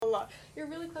lot. You're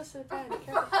really close to the bed.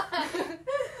 Careful.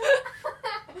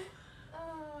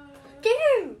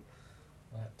 Gaten!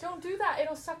 What? Don't do that.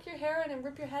 It'll suck your hair in and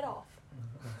rip your head off.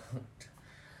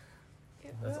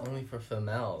 That's only for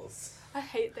females. I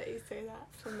hate that you say that.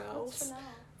 Females. Chanel.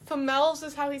 Females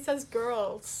is how he says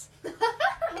girls.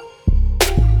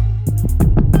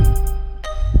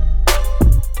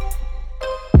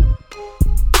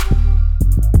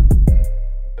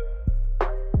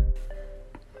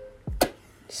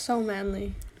 So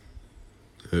manly.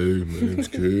 Hey, my name's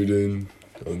Caden.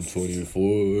 I'm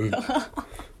 24.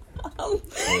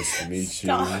 Nice to meet you.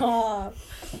 Stop.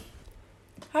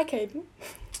 Hi, Caden.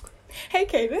 Hey,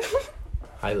 Caden.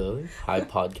 Hi, Lily. Hi,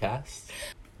 podcast.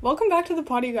 Welcome back to the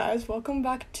potty, guys. Welcome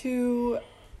back to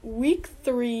week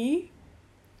 3,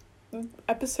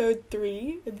 episode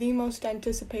 3, the most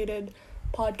anticipated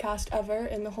podcast ever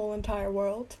in the whole entire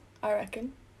world, I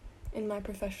reckon, in my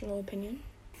professional opinion.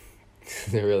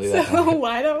 They're really that So hard.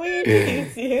 why don't we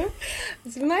introduce you?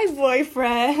 This is my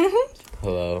boyfriend.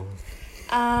 Hello.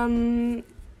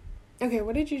 Okay,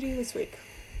 what did you do this week?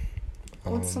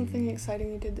 What's something Um,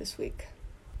 exciting you did this week?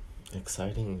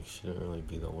 Exciting shouldn't really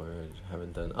be the word.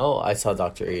 Haven't done. Oh, I saw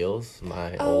Dr. Eels,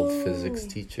 my old physics Oh.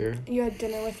 teacher. You had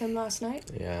dinner with him last night?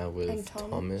 Yeah, And with Thomas.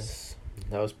 Thomas.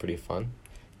 That was pretty fun.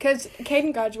 Because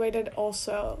Caden graduated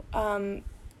also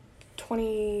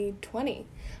 2020.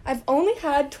 I've only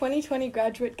had 2020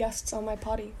 graduate guests on my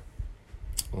potty.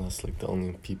 Well, that's like the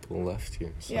only people left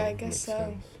here. So Yeah, I it guess makes so.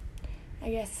 sense. I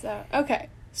guess so. Okay,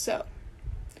 so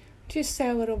just say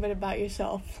a little bit about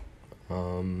yourself.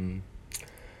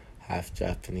 Half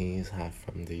Japanese, half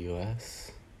from the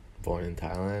U.S. Born in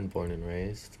Thailand, born and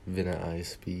raised. Been at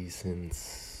ISB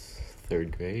since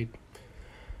 3rd grade.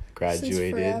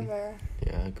 Graduated. Since forever.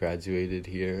 Yeah, graduated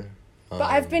here. But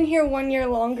I've been here 1 year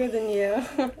longer than you.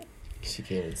 She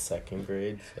came in 2nd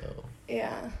grade, so.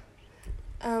 Yeah.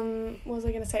 What was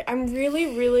I gonna say? I'm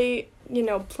really,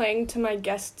 playing to my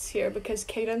guests here because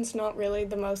Caden's not really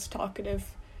the most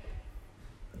talkative,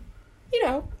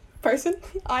 person.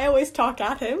 I always talk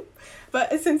at him.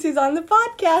 But since he's on the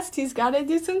podcast, he's gotta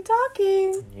do some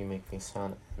talking. You make me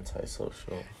sound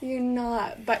antisocial. You're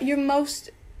not. But you're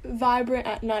most vibrant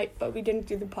at night, but we didn't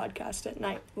do the podcast at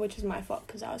night, which is my fault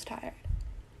because I was tired.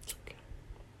 It's okay.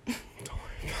 Don't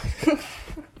worry about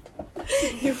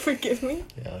it. You forgive me?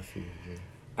 Yeah, I figured you.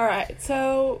 Alright,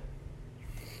 so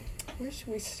where should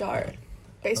we start?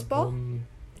 Baseball?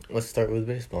 Let's start with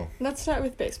baseball. Let's start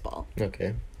with baseball.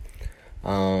 Okay.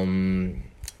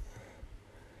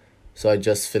 So I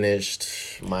just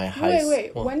finished my high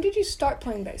Wait. well, When did you start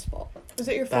playing baseball? Was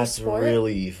it your first that's sport?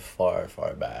 really far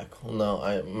back. Well,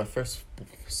 no, my first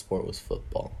sport was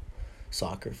football.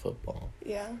 Soccer football.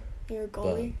 Yeah, you're a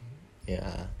goalie.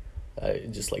 Yeah. I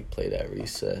just played at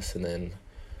recess, and then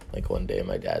one day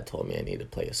my dad told me I need to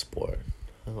play a sport.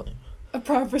 I was like, A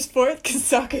proper sport? Because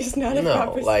soccer's not a no,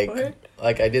 proper sport.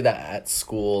 I did that at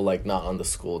school, not on the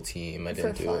school team. I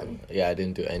didn't For do fun. I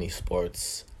didn't do any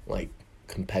sports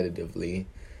competitively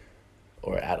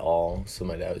or at all. So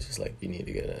my dad was just like, you need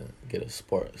to get a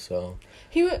sport. So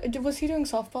Was he doing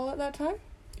softball at that time?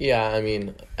 yeah, I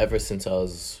mean, ever since I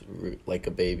was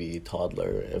a baby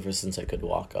toddler, ever since I could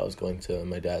walk, I was going to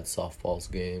my dad's softball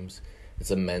games. It's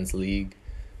a men's league,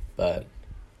 but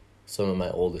some of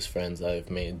my oldest friends I've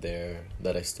made there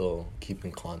that I still keep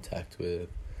in contact with.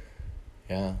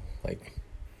 Yeah,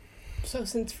 So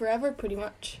since forever, pretty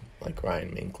much.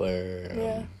 Ryan Minkler,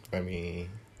 Yeah. Remy,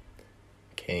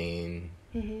 Kane,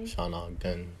 Mm-hmm. Sean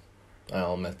Ogden. I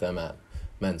all met them at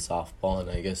men's softball, and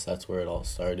I guess that's where it all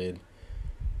started.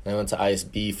 I went to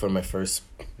ISB for my first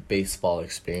baseball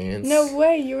experience. No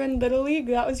way, you were in Little League?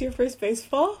 That was your first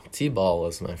baseball? T-ball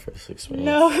was my first experience.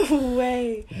 No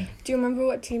way. Do you remember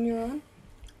what team you were on?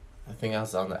 I think I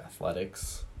was on the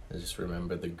athletics. I just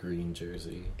remember the green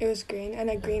jersey. It was green, and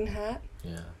a Yeah. green hat.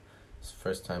 Yeah. It's the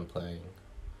first time playing.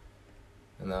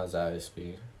 And that was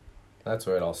ISB. That's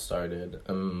where it all started.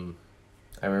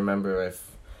 I remember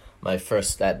my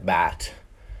first at bat,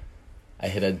 I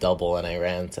hit a double and I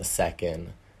ran to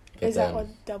second. But Is that then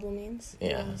what double means?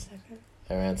 Yeah. Hold on a second.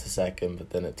 I ran to second,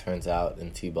 but then it turns out in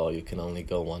T-ball you can only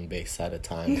go one base at a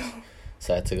time. No.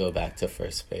 So I had to go back to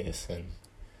first base, and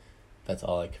that's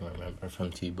all I can remember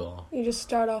from T-ball. You just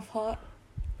start off hot.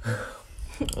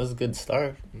 It was a good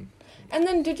start. And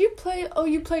then did you play... Oh,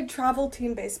 you played travel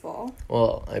team baseball.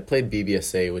 Well, I played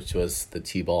BBSA, which was the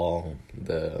T-ball,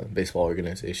 the baseball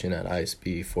organization at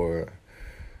ISB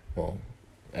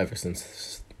ever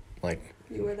since,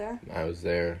 You were there? I was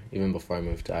there, even before I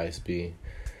moved to ISB.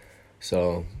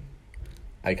 So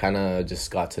I kind of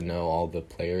just got to know all the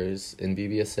players in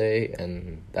BBSA,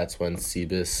 and that's when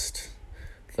Seabist,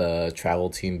 the travel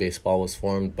team baseball was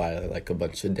formed by like a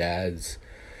bunch of dads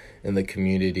in the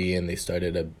community, and they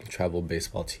started a travel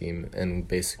baseball team, and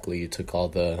basically you took all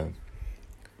the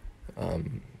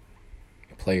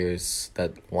players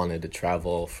that wanted to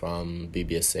travel from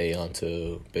BBSA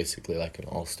onto basically like an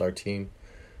all-star team,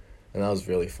 and that was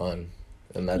really fun,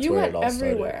 and that's you where went it all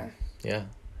everywhere. started. Yeah.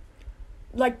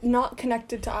 Like, not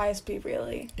connected to ISB,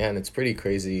 really. Yeah, and it's pretty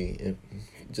crazy.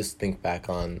 Just think back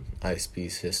on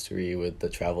ISB's history with the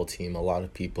travel team. A lot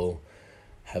of people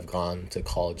have gone to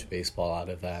college baseball out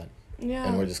of that. Yeah.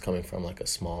 And we're just coming from, like, a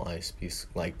small ISB,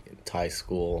 like, Thai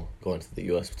school, going to the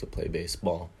U.S. to play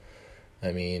baseball.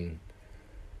 I mean,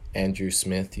 Andrew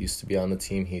Smith used to be on the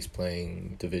team. He's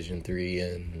playing Division III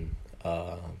in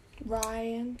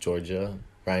Ryan. Georgia.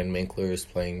 Ryan Minkler is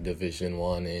playing Division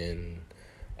I in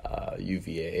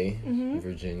UVA,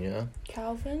 Virginia.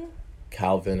 Calvin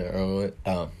Irwin.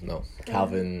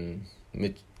 Calvin.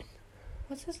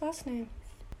 What's his last name?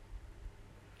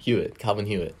 Hewitt. Calvin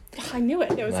Hewitt. I knew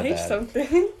it. It was My H bad.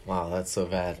 something. Wow, that's so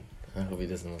bad. I hope he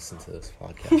doesn't listen to this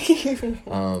podcast.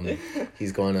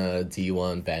 He's going to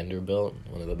D1 Vanderbilt,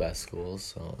 one of the best schools,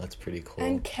 so that's pretty cool.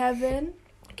 And Kevin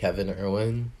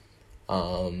Irwin.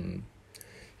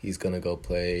 He's gonna go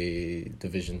play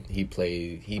Division. He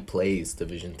plays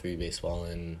Division III baseball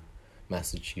in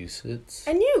Massachusetts.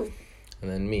 and you. And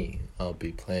then me, I'll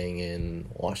be playing in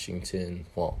Washington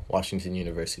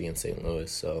University in St.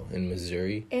 Louis, so in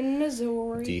Missouri. In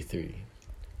Missouri. D3.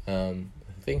 I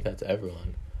think that's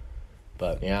everyone.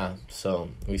 But yeah, so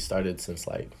we started since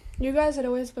like. You guys had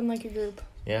always been like a group.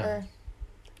 Yeah. Or,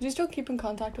 do you still keep in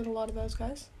contact with a lot of those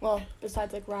guys? Well,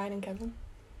 besides like Ryan and Kevin.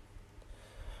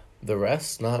 The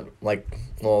rest, not like,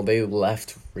 well, they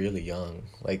left really young.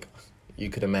 Like, you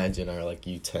could imagine our like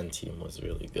U10 team was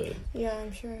really good. Yeah,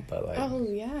 I'm sure. But like, Oh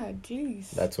yeah,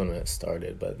 jeez. that's when it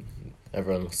started. But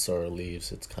everyone sort of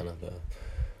leaves. It's kind of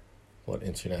what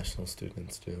international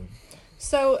students do.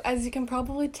 So, as you can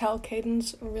probably tell,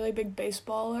 Caden's a really big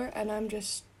baseballer, and I'm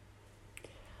just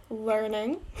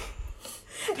learning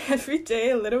every day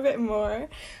a little bit more,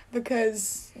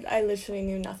 because I literally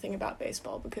knew nothing about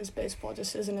baseball, because baseball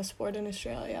just isn't a sport in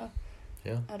Australia.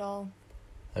 Yeah. At all.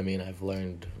 I mean, I've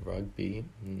learned rugby.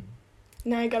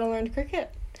 Now you gotta learn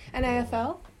cricket. And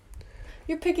AFL?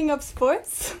 You're picking up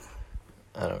sports?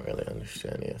 I don't really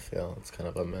understand AFL. It's kind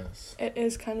of a mess. It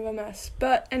is kind of a mess.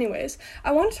 But anyways,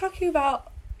 I want to talk to you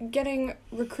about getting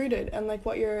recruited and like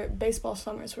what your baseball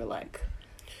summers were like.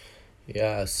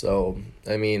 Yeah, so,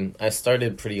 I mean, I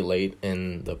started pretty late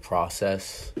in the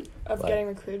process. Of getting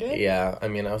recruited? Yeah, I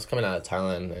mean, I was coming out of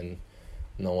Thailand, and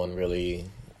no one really...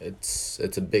 It's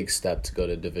a big step to go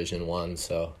to Division I,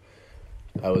 so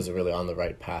I was really on the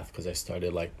right path because I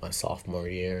started, like, my sophomore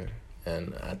year,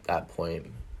 and at that point,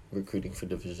 recruiting for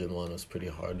Division I was pretty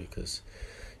hard because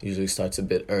it usually starts a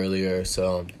bit earlier,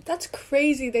 so... That's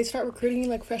crazy. They start recruiting you,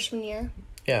 like, freshman year?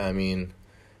 Yeah, I mean...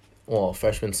 Well,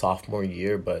 freshman, sophomore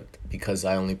year, but because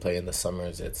I only play in the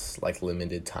summers, it's like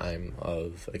limited time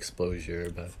of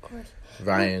exposure. But Of course.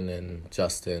 Ryan and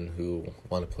Justin, who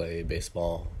want to play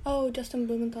baseball, Oh, Justin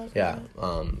Blumenthal. yeah,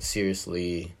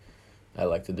 seriously, at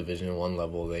like the Division I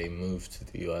level, they moved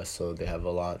to the U.S., so they have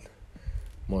a lot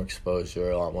more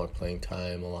exposure, a lot more playing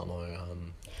time, a lot more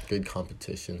good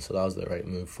competition. So that was the right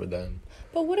move for them.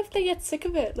 But what if they get sick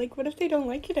of it? Like, what if they don't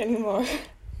like it anymore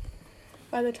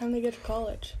by the time they get to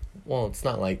college? Well, it's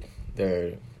not like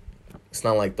the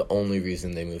only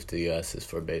reason they moved to the U.S. is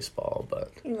for baseball,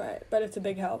 but... Right, but it's a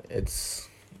big help. It's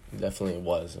definitely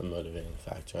was a motivating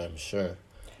factor, I'm sure.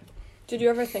 Did you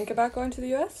ever think about going to the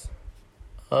U.S.?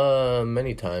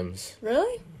 Many times.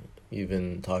 Really?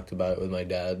 Even talked about it with my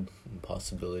dad, the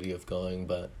possibility of going,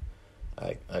 but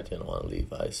I didn't want to leave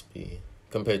ISB.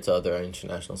 Compared to other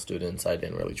international students, I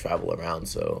didn't really travel around,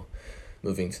 so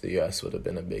moving to the U.S. would have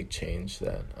been a big change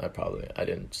that I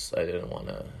didn't want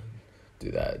to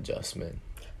do that adjustment.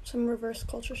 Some reverse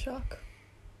culture shock.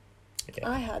 Yeah.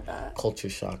 I had that. Culture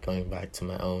shock going back to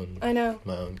my own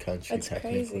country, It's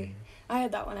technically. crazy. I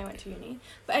had that when I went to uni.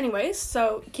 But anyways,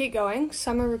 so keep going.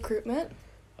 Summer recruitment.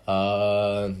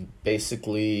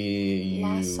 Basically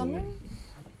Last summer?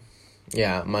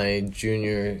 Yeah, my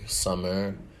junior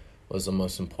summer was the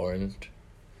most important.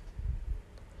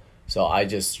 So I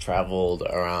just traveled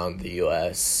around the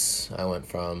U.S. I went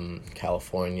from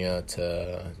California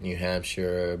to New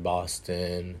Hampshire,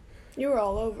 Boston. You were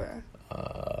all over.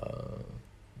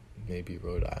 Maybe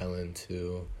Rhode Island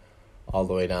too. All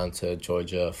the way down to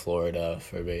Georgia, Florida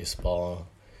for baseball.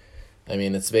 I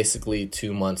mean, it's basically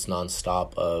 2 months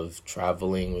nonstop of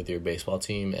traveling with your baseball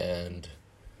team and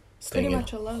staying Pretty in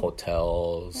much alone.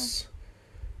 hotels,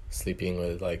 sleeping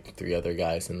with like 3 other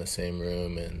guys in the same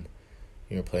room, and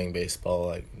you're playing baseball,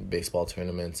 like baseball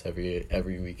tournaments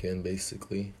every weekend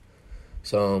basically.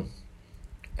 So,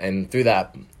 and through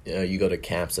that, you go to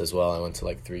camps as well. I went to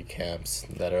like 3 camps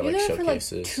that are like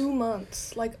showcases. For like 2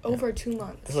 months, like over 2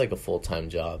 months. It's like a full-time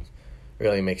job. It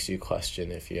really makes you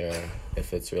question if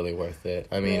it's really worth it.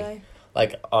 I mean, really?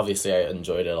 Like obviously I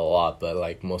enjoyed it a lot, but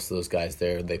like most of those guys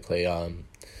there, they play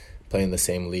in the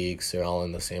same leagues. They're all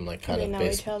in the same like kind they of know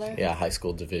each other. Yeah, high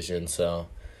school division. So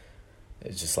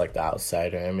it's just like the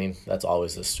outsider. I mean, that's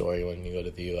always the story when you go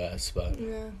to the U.S., but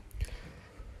yeah,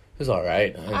 it was all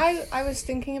right. I was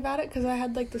thinking about it because I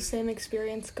had like the same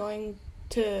experience going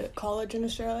to college in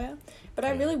Australia, but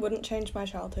I really wouldn't change my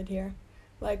childhood here.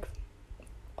 Like,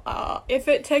 if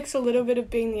it takes a little bit of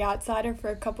being the outsider for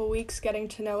a couple weeks, getting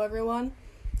to know everyone,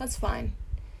 that's fine.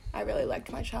 I really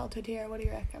liked my childhood here. What do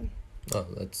you reckon? Oh,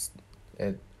 that's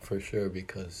it for sure,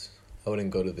 because I wouldn't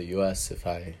go to the U.S. if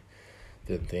I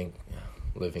didn't think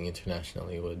living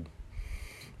internationally would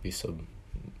be so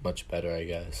much better, I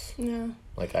guess. Yeah.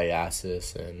 Like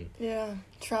IASIS and... Yeah,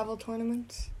 travel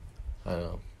tournaments. I don't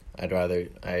know.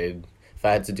 If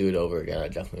I had to do it over again, I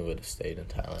definitely would have stayed in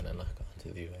Thailand and not gone to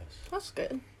the U.S. That's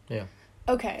good. Yeah.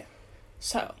 Okay,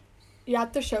 so you're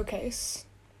at the showcase.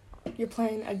 You're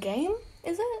playing a game,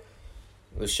 is it?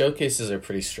 The showcases are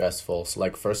pretty stressful. So,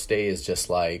 like, first day is just,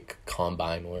 like,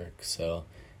 combine work. So,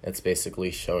 it's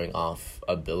basically showing off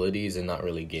abilities and not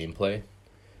really gameplay.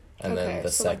 And then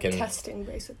the second... like testing,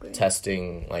 basically.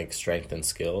 Testing, like, strength and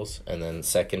skills. And then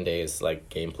second day is, like,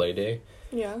 gameplay day.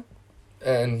 Yeah.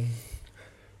 And...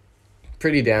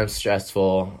 pretty damn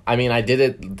stressful. I mean, I did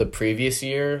it the previous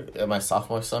year in my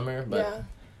sophomore summer, but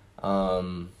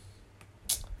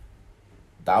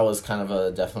that was kind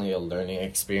of definitely a learning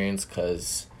experience,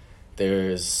 because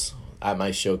there's, at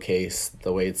my showcase,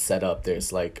 the way it's set up,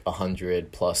 there's like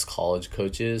 100+ college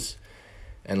coaches,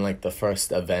 and like the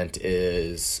first event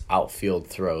is outfield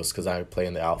throws, because I play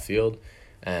in the outfield,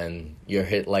 and you're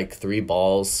hit like 3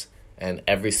 balls, and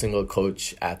every single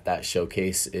coach at that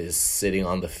showcase is sitting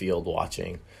on the field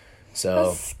watching. So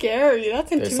that's scary.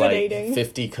 That's intimidating. There's like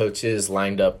 50 coaches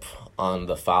lined up on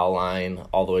the foul line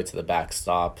all the way to the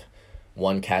backstop.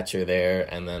 1 catcher there,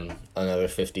 and then another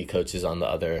 50 coaches on the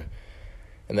other.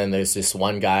 And then there's just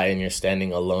one guy, and you're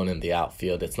standing alone in the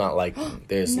outfield. It's not like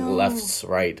there's left,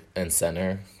 right, and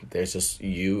center. There's just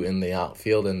you in the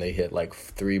outfield, and they hit like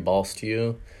 3 or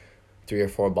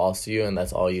 4 balls to you, and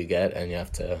that's all you get, and you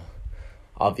have to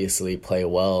obviously play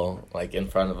well, like, in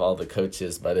front of all the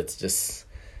coaches. But it's just,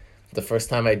 the first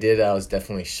time I did it, I was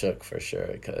definitely shook for sure,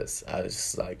 because I was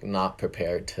just, like, not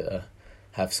prepared to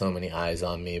have so many eyes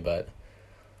on me. But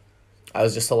I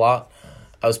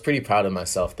was pretty proud of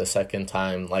myself the second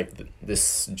time, like,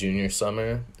 this junior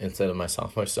summer instead of my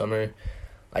sophomore summer.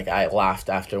 Like, I laughed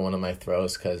after one of my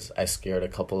throws because I scared a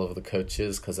couple of the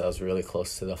coaches because I was really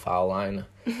close to the foul line.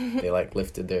 They, like,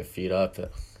 lifted their feet up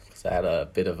because I had a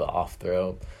bit of an off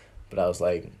throw. But I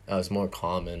was more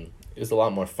calm, and it was a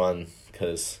lot more fun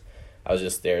because I was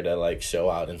just there to, like, show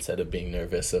out instead of being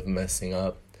nervous of messing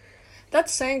up.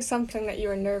 That's saying something that you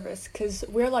were nervous, because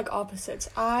we're, like, opposites.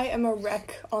 I am a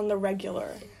wreck on the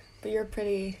regular, but you're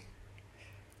pretty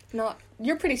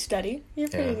steady. You're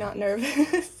pretty not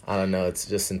nervous. I don't know, it's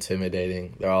just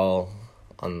intimidating. They're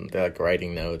like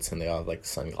writing notes, and they all have like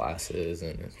sunglasses,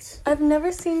 and it's... I've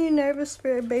never seen you nervous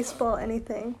for baseball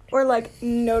anything. Or like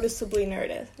noticeably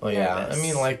nervous. Oh yeah, I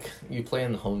mean, like, you play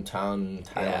in hometown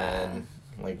Thailand,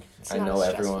 like, I know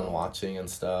everyone watching and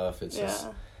stuff. It's just,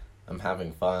 I'm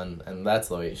having fun, and that's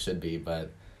the way it should be,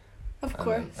 but... Of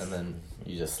course. And then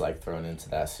you just, like, thrown into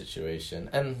that situation.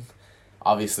 And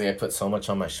obviously I put so much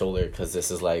on my shoulder because this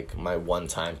is, like, my one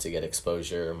time to get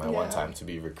exposure, my one time to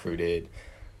be recruited.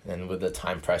 And with the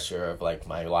time pressure of, like,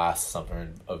 my last summer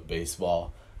of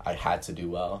baseball, I had to do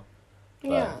well.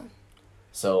 But,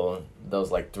 so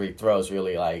those, like, 3 throws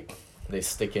really, like, they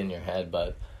stick in your head,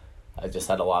 but I just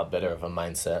had a lot better of a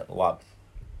mindset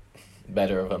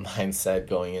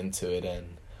going into it,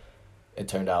 and it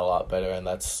turned out a lot better, and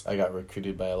I got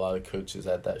recruited by a lot of coaches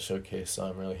at that showcase, so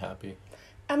I'm really happy.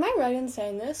 Am I right in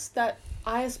saying this, that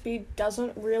ISB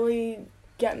doesn't really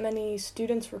get many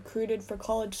students recruited for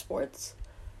college sports?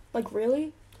 Like,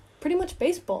 really? Pretty much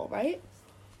baseball, right?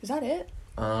 Is that it?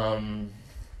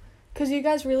 Because you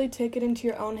guys really take it into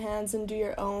your own hands and do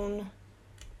your own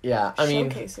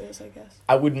showcases, I guess.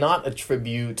 I would not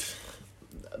attribute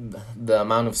the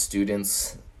amount of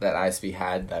students that ISB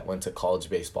had that went to college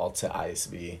baseball to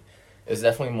ISB. It was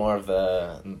definitely more of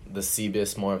the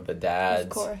CBIS, more of the dads. Of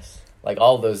course. Like,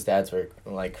 all those dads were,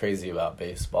 like, crazy about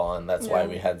baseball, and that's why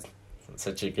we had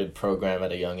such a good program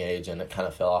at a young age, and it kind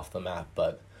of fell off the map.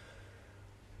 But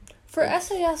for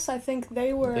SAS, I think they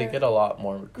get a lot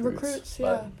more recruits.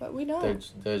 Yeah, but we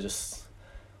don't. They're just.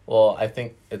 Well, I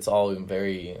think it's all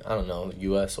very, I don't know,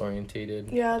 U.S. orientated.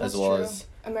 Yeah, that's as well true. As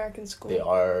American school. they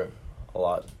are a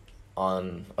lot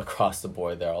across the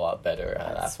board. They're a lot better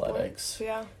at athletics. Sports,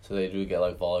 yeah. So they do get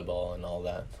like volleyball and all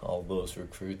that, all those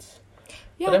recruits.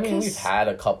 Yeah, but I mean, we've had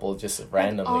a couple just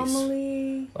randomly. Like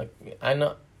Amelie. Like I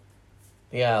know.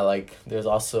 Yeah, like there's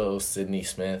also Sydney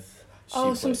Smith.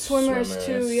 Some swimmers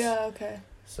too. Yeah. Okay.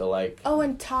 So like. Oh,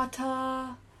 and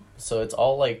Tata. So it's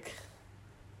all like.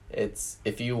 It's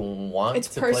if you want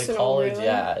to personal, play college, really.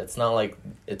 yeah. It's not like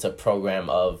it's a program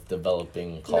of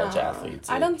developing college athletes.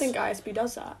 I don't think ISB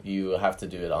does that. You have to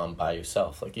do it by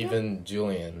yourself. Like even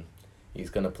Julian, he's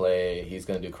gonna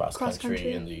do cross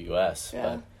country in the U.S. Yeah.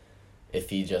 But if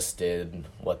he just did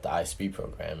what the ISB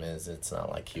program is, it's not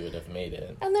like he would have made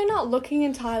it. And they're not looking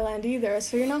in Thailand either,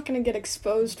 so you're not gonna get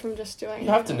exposed from just doing. You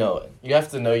have to know it. You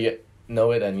have to know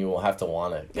it, and you will have to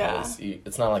want it. Yeah.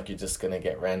 It's not like you're just going to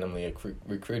get randomly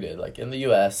recruited. Like in the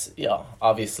U.S., yeah,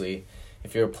 obviously,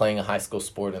 if you're playing a high school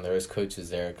sport and there's coaches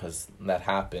there, because that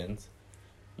happens,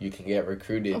 you can get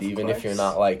recruited even if you're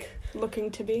not, like,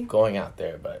 looking to be going out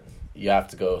there. But you have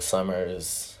to go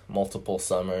summers, multiple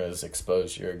summers,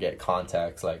 exposure, get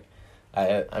contacts. Like,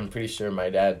 I'm pretty sure my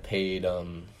dad paid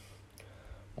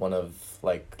one of,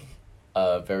 like,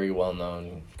 a very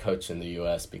well-known coach in the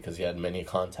U.S. because he had many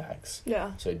contacts.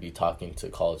 Yeah. So he'd be talking to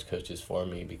college coaches for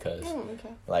me because, okay.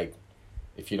 like,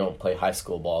 if you don't play high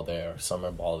school ball there or summer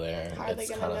ball there,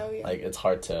 it's kind of like it's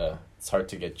hard to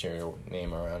get your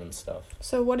name around and stuff.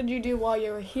 So what did you do while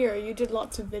you were here? You did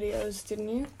lots of videos, didn't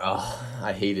you? Oh,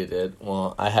 I hated it.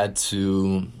 Well, I had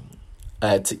to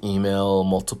email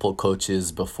multiple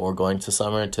coaches before going to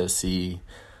summer to see.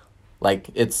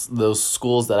 Like, it's those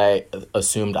schools that I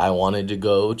assumed I wanted to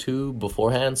go to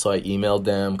beforehand, so I emailed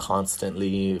them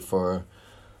constantly for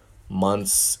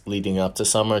months leading up to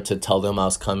summer to tell them I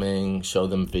was coming, show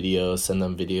them videos,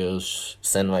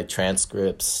 send my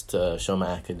transcripts to show my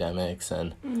academics,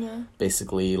 and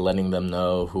basically letting them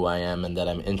know who I am and that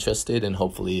I'm interested, and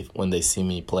hopefully when they see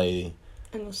me play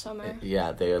in the summer,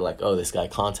 yeah, they're like, oh, this guy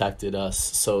contacted us.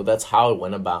 So that's how I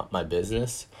went about my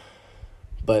business.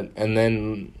 And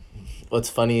then what's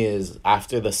funny is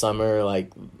after the summer,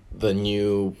 like, the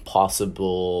new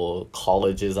possible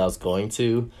colleges I was going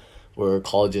to were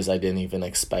colleges I didn't even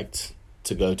expect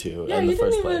to go to in the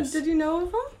first place. Did you know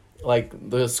of them? Like,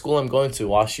 the school I'm going to,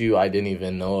 WashU, I didn't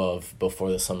even know of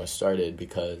before the summer started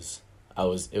because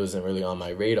it wasn't really on my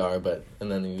radar.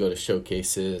 And then you go to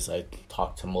showcases, I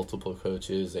talked to multiple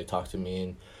coaches, they talked to me,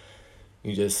 and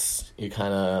you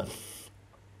kind of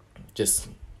just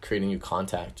create a new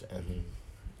contact, and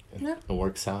it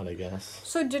works out, I guess.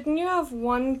 So didn't you have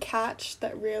one catch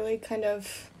that really kind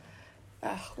of,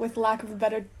 with lack of a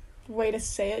better way to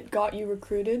say it, got you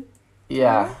recruited?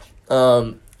 Yeah.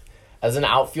 As an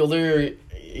outfielder,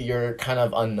 you're kind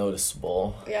of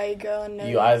unnoticeable. Yeah, you go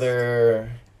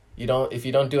unnoticed. If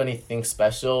you don't do anything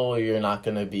special, they're not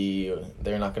gonna be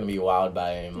wowed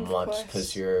by much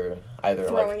because you're either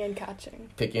throwing and catching,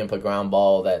 picking up a ground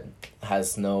ball that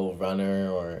has no runner,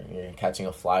 or you're catching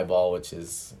a fly ball, which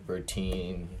is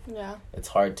routine. Yeah, it's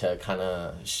hard to kind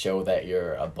of show that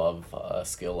you're above a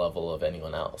skill level of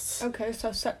anyone else. Okay,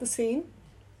 so set the scene.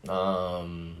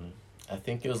 I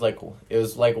think it was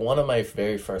like one of my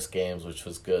very first games, which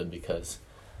was good because.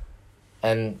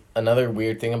 And another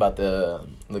weird thing about the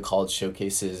college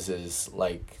showcases is,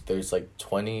 like, there's, like,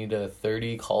 20 to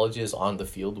 30 colleges on the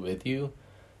field with you.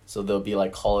 So there'll be,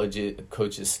 like,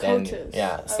 coaches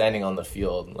standing on the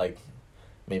field, like,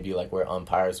 maybe, like, where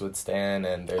umpires would stand,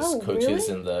 and there's coaches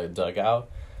in the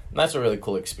dugout. And that's a really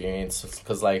cool experience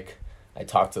because, like, I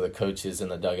talked to the coaches in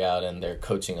the dugout, and they're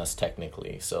coaching us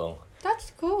technically. So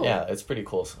that's cool. Yeah, it's pretty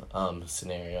cool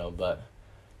scenario. But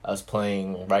I was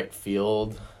playing right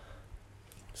field.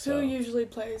 Who usually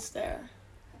plays there?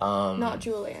 Not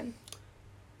Julian.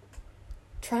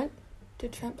 Trent?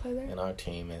 Did Trent play there? In our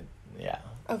team, yeah.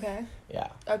 Okay. Yeah.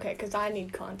 Okay, because I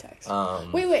need context.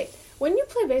 Wait. When you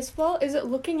play baseball, is it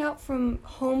looking out from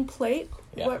home plate?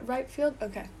 Yeah. What, right field?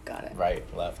 Okay, got it. Right,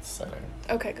 left, center.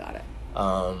 Okay, got it.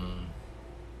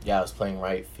 Yeah, I was playing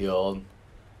right field,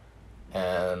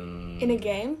 and... In a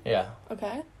game? Yeah.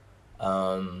 Okay.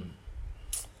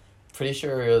 Pretty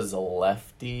sure it was a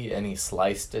lefty, and he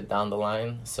sliced it down the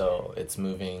line, so it's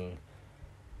moving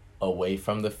away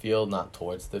from the field, not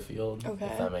towards the field. Okay.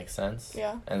 If that makes sense.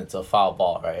 Yeah. And it's a foul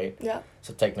ball, right? Yeah.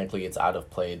 So technically it's out of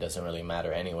play. It doesn't really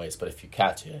matter anyways, but if you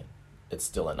catch it, it's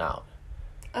still an out.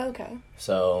 Okay.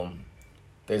 So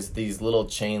there's these little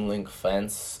chain link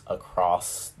fence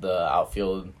across the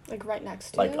outfield, Like right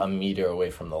next to like it? a meter away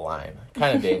from the line.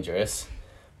 Kind of dangerous. A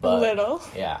But little.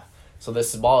 yeah. So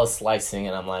this ball is slicing,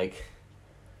 and I'm like,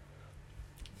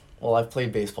 well, I've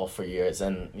played baseball for years,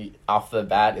 and off the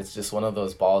bat, it's just one of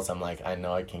those balls I'm like, I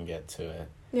know I can get to it.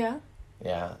 Yeah.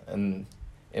 Yeah, and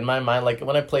in my mind, like,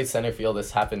 when I played center field,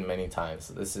 this happened many times.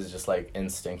 This is just, like,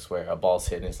 instincts where a ball's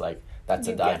hit, and it's like, that's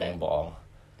You a get diving it. ball.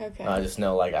 Okay. And I just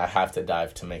know, like, I have to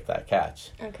dive to make that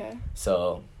catch. Okay.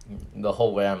 So the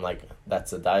whole way, I'm like,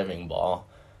 that's a diving ball.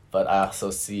 But I also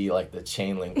see, like, the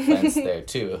chain link fence there,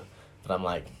 too. But I'm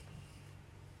like,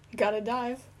 Gotta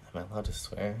dive. am I allowed to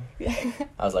swear? Yeah.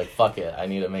 I was like, fuck it, I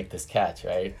need to make this catch,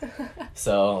 right?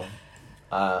 So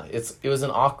it was an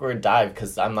awkward dive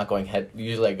because I'm not going head.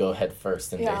 Usually I go head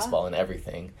first in Yeah. baseball and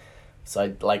everything. So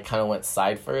I like kind of went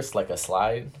side first, like a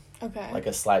slide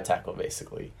tackle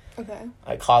basically. Okay.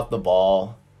 I caught the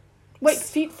ball. Wait,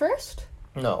 feet first?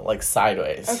 No, like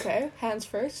sideways. Okay. Hands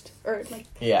first? Or like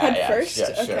Yeah, head yeah, first? sure,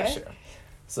 Okay. sure.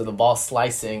 So the ball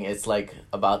slicing, it's like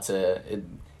about to.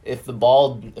 If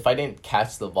I didn't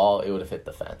catch the ball, it would have hit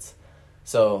the fence.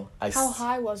 So How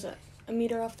high was it? A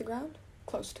meter off the ground?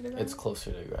 Close to the ground? It's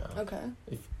closer to the ground.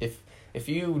 Okay. If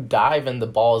you dive and the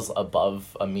ball's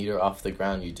above a meter off the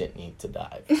ground, you didn't need to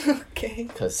dive. Okay.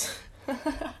 Because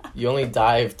you only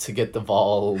dive to get the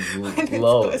ball When it's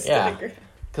low. close to Yeah. the ground.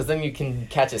 Because then you can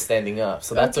catch it standing up.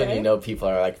 So that's when Okay. you know people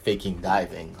are like faking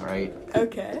diving, right?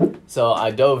 Okay. So I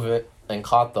dove it and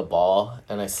caught the ball,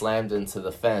 and I slammed into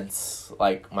the fence,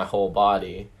 like my whole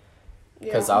body.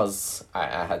 Because Yeah.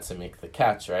 I had to make the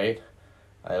catch, right?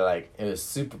 It was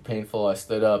super painful. I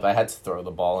stood up. I had to throw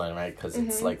the ball in, right? Because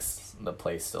it's Mhm. like the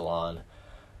play's still on.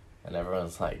 And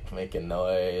everyone's like making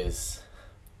noise.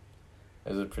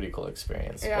 It was a pretty cool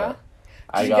experience. Yeah.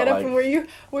 But Did you get up and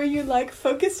were you like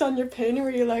focused on your pain, or were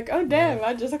you like, oh damn,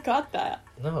 I just got that?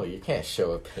 No, you can't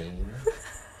show a pain.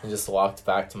 I just walked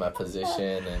back to my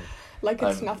position and Like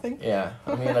it's nothing? yeah.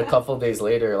 I mean, a couple days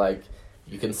later, like,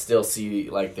 you can still see,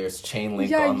 like, there's chain link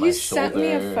Yeah, on my you shoulder. sent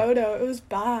me a photo. It was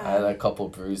bad. I had a couple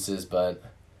bruises, but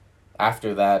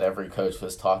after that, every coach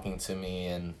was talking to me,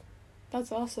 and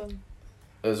That's awesome.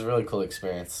 it was a really cool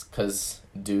experience. Cause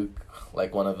Duke,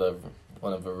 like one of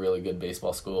a really good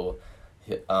baseball school,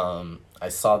 I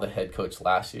saw the head coach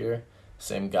last year,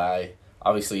 same guy.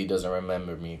 Obviously, he doesn't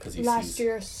remember me because he Last sees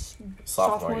year,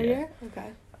 sophomore year. Okay.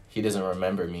 He doesn't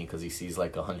remember me because he sees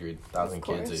like 100,000 Of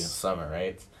kids a course. summer,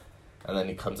 right? And then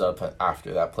he comes up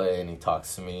after that play and he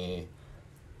talks to me.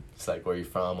 It's like, where you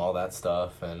from, all that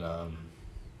stuff, and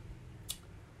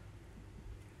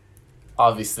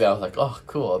obviously I was like, oh,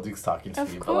 cool, Duke's talking to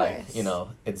Of me, course. but like, you know,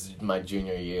 it's my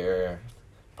junior year,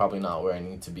 probably not where I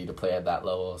need to be to play at that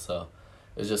level, so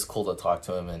it was just cool to talk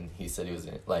to him, and he said he was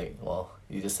like, well,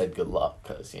 he just said good luck,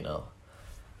 because, you know,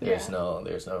 there's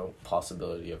no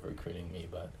possibility of recruiting me,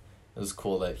 but it was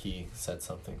cool that he said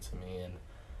something to me, and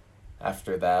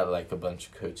after that, like, a bunch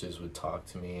of coaches would talk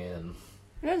to me, and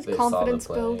It was They saw the confidence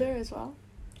play. builder as well.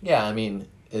 yeah, I mean,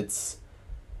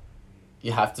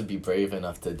 you have to be brave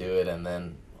enough to do it, and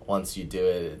then once you do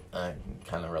it, I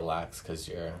kind of relax, because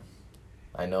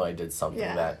I know I did something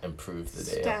Yeah. that improved the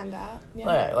day. Stand out.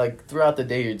 Yeah. Like, throughout the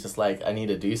day, you're just like, I need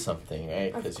to do something,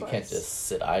 right? Of Because you can't course. just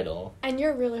sit idle. And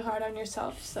you're really hard on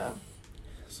yourself, so.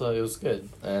 So it was good.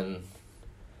 And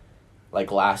like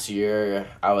last year,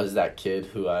 I was that kid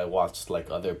who I watched like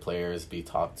other players be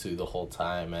talked to the whole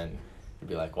time, and you'd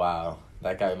be like, wow,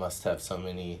 that guy must have so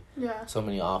many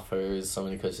offers, so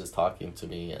many coaches talking to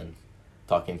me and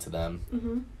talking to them.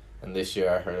 Mm-hmm. And this year,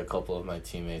 I heard a couple of my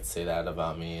teammates say that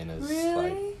about me, and it's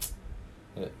like, Really?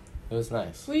 it was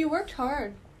nice. Well, you worked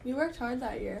hard. You worked hard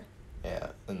that year. Yeah,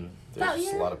 and That there's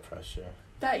a year? lot of pressure.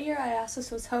 That year,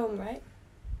 IASIS was home, right?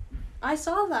 I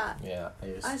saw that. Yeah,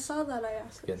 I saw that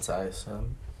IASIS. against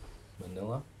ISM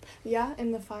Manila. Yeah,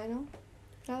 in the final.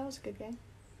 That was a good game.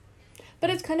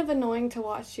 But it's kind of annoying to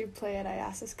watch you play at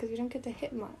IASIS because you don't get to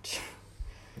hit much.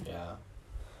 Yeah.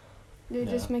 It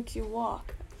just Yeah. makes you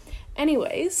walk.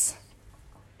 Anyways,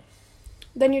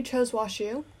 then you chose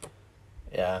WashU.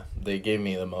 Yeah, they gave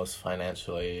me the most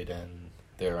financial aid, and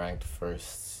they're ranked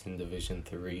first in Division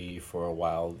 3 for a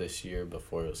while this year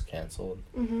before it was canceled.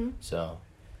 Mm-hmm. So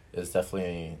it's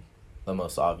definitely the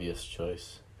most obvious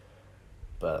choice.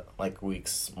 But like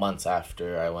months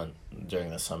after I went during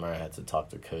the summer, I had to talk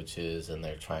to coaches, and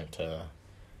they're trying to.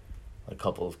 A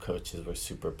couple of coaches were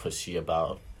super pushy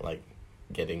about like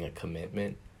getting a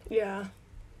commitment, Yeah,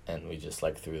 and we just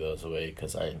like threw those away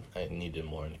because I needed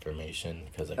more information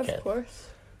because I of can't. course.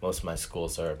 Most of my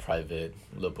schools are private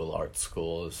liberal arts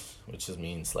schools, which just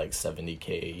means like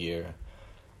 $70,000 a year,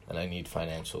 and I need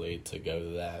financial aid to go to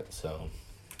that. So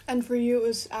And for you, it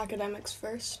was academics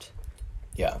first.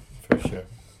 yeah, for sure.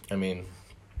 I mean,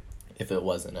 if it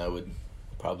wasn't, I would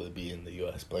probably be in the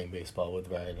U.S. playing baseball with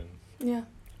Ryan. And Yeah.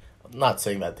 I'm not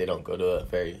saying that they don't go to a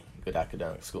very good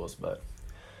academic schools, but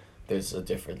there's a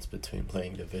difference between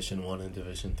playing Division 1 and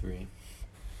Division 3.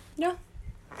 Yeah.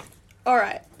 All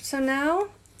right. So now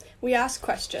we ask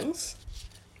questions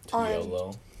To On-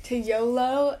 YOLO. to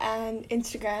YOLO and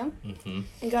Instagram. Mm-hmm.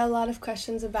 We got a lot of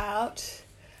questions about,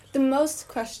 the most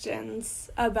questions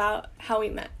about how we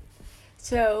met.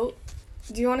 So,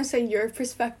 do you want to say your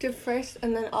perspective first,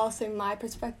 and then I'll say my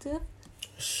perspective?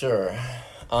 Sure.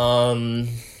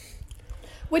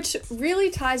 Which really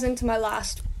ties into my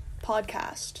last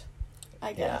podcast,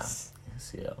 I guess.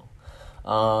 ACL.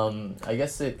 I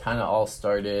guess it kind of all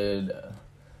started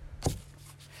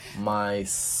my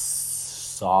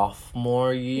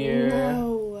sophomore year.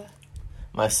 No.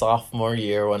 My sophomore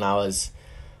year when I was,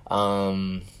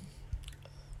 my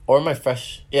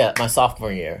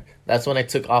sophomore year. That's when I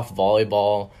took off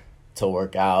volleyball to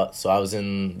work out. So I was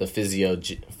in the physio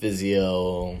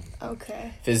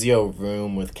Okay.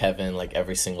 room with Kevin like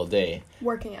every single day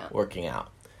Working out. working out.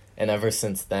 And ever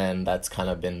since then, that's kind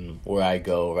of been where I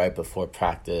go right before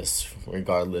practice,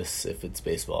 regardless if it's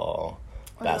baseball,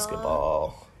 Or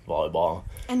basketball, volleyball.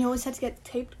 And you always had to get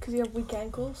taped because you have weak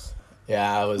ankles.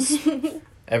 Yeah, I was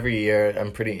every year.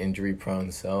 I'm pretty injury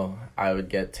prone, so I would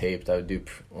get taped. I would do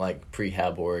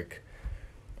prehab work,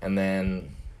 and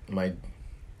then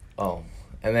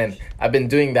I've been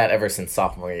doing that ever since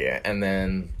sophomore year. And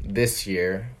then this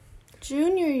year,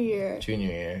 Junior year.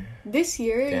 This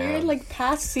year, Damn. you're like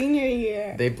past senior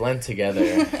year. they blend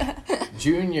together.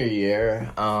 Junior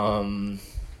year, I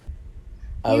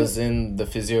was in the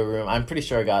physio room. I'm pretty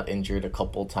sure I got injured a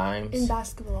couple times. In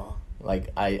basketball. Like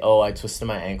I twisted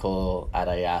my ankle at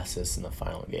IASIS in the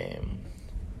final game.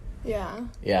 Yeah.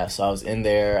 Yeah, so I was in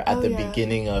there at Oh, the yeah.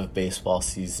 beginning of baseball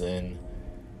season.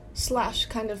 /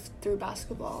 kind of through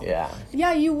basketball. Yeah.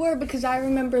 Yeah, you were, because I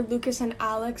remember Lucas and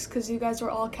Alex, because you guys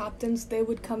were all captains, they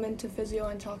would come into physio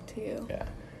and talk to you. Yeah.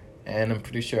 And I'm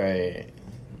pretty sure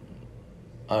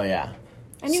oh yeah.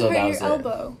 And you So that hurt was your it.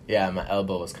 elbow. Yeah, my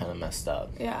elbow was kind of messed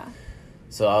up. Yeah.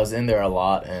 So I was in there a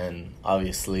lot, and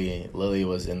obviously Lily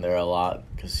was in there a lot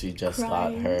because she just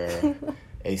Crying. got her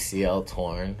ACL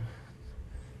torn.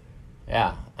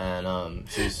 Yeah, and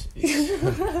she's.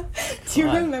 Do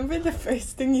you remember the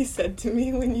first thing you said to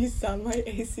me when you saw my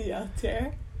ACL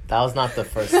tear? That was not the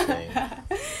first thing.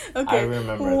 Okay. I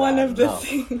remember one that. of the No.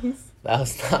 things. That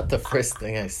was not the first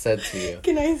thing I said to you.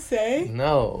 Can I say?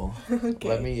 No. Okay.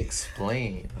 Let me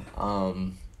explain.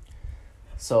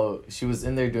 So she was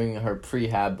in there doing her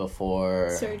prehab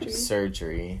before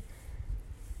surgery.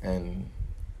 And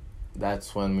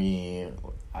that's when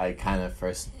I kind of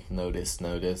first noticed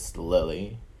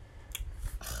Lily.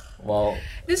 Well,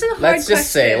 This is a hard let's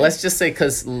question. just say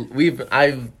because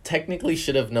I technically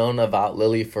should have known about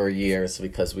Lily for years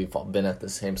because we've all been at the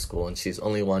same school and she's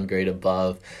only one grade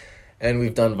above, and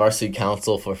we've done varsity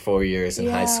council for 4 years in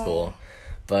high Yeah. school,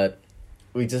 but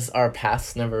our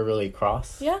paths never really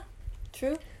crossed. Yeah,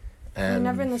 true. We're And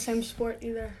never in the same sport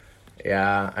either.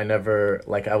 yeah,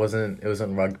 it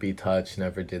wasn't rugby touch,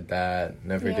 never did that,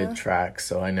 never Yeah. did track,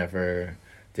 so I never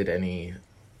did any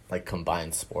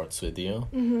combined sports with you.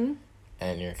 Mm-hmm.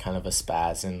 And you're kind of a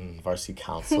spaz in varsity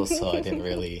council, so I didn't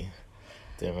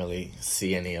really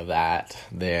see any of that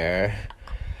there.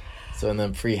 So in the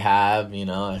prehab,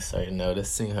 I started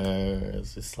noticing her. It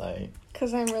was just like,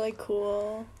 Because I'm really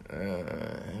cool.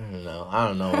 I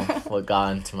don't know what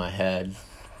got into my head.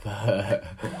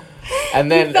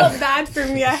 And then You felt bad for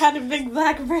me. I had a big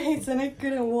black brace and I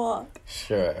couldn't walk.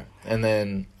 Sure. And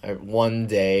then one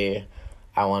day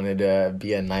I wanted to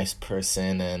be a nice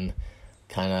person and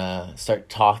kind of start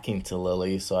talking to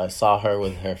Lily. So I saw her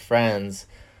with her friends.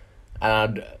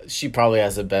 And she probably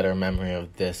has a better memory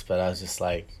of this, but I was just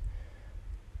like...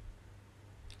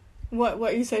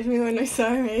 What you said to me when I saw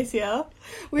her ACL?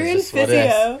 We were Is in this what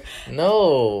physio.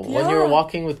 No, when you were Yeah.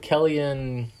 walking with Kelly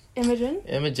and Imogen?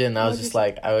 Imogen, I was What'd just you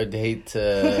like, I would hate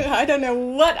to... I don't know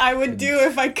what I would do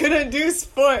if I couldn't do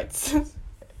sports.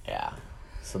 Yeah.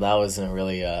 So that wasn't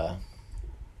really a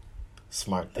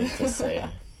smart thing to say.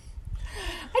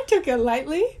 I took it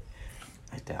lightly.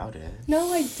 I doubt it.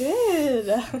 No, I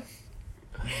did.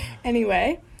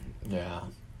 Anyway. Yeah.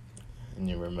 And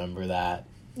you remember that.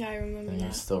 Yeah, I remember And you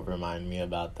that. still remind me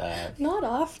about that. Not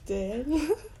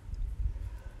often.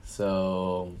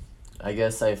 So, I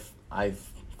guess I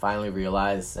finally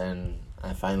realized, and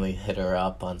I finally hit her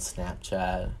up on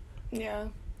Snapchat. Yeah.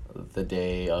 the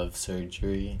day of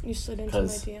surgery. You slid into my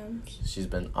 'Cause DMs. She's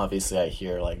been, obviously I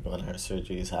hear like when her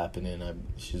surgery is happening,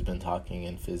 she's been talking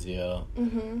in physio.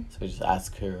 Mm-hmm. So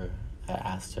I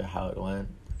asked her how it went.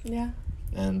 Yeah.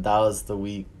 And that was the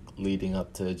week leading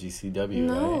up to GCW,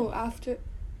 No, right? after.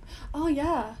 Oh,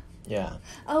 yeah. Yeah.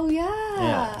 Oh, yeah.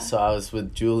 Yeah, so I was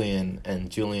with Julian, and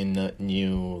Julian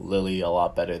knew Lily a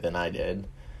lot better than I did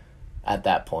at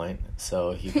that point.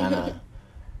 So he kind of,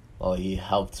 well, he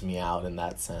helped me out in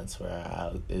that sense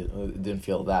where it didn't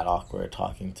feel that awkward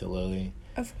talking to Lily.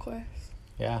 Of course.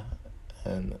 Yeah,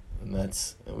 and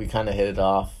we kind of hit it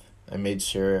off. I made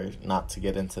sure not to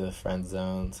get into the friend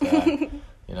zone, so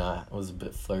I was a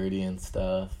bit flirty and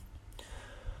stuff.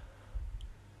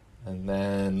 And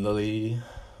then Lily,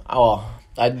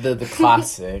 I did the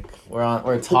classic.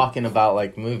 We're talking about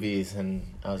like movies,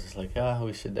 and I was just like,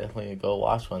 we should definitely go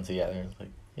watch one together. I was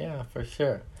like, yeah, for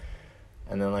sure.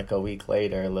 And then like a week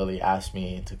later, Lily asked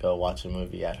me to go watch a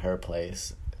movie at her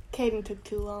place. Caden took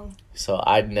too long. So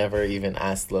I'd never even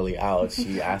asked Lily out.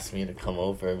 She asked me to come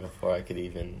over before I could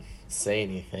even say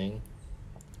anything.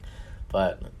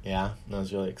 But yeah, I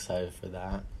was really excited for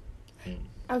that.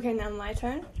 Okay, now my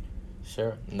turn.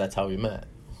 Sure, and that's how we met.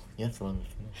 You have to let me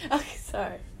finish. Okay,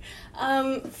 sorry.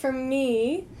 For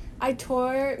me, I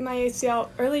tore my ACL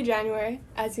early January,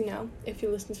 as you know, if you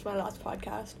listened to my last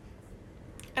podcast.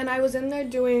 And I was in there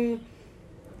doing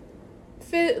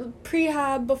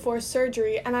prehab before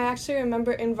surgery, and I actually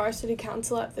remember in varsity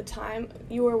council at the time,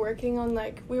 you were working on,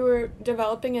 we were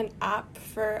developing an app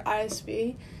for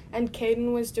ISB, and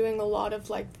Caden was doing a lot of,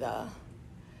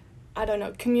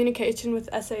 communication with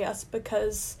SAS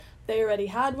because they already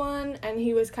had one, and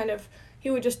he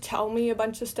would just tell me a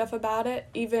bunch of stuff about it,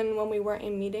 even when we weren't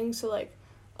in meetings. So,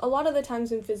 a lot of the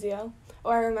times in physio,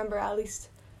 or I remember at least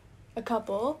a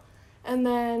couple. And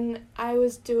then I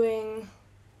was doing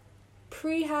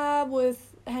prehab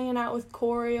hanging out with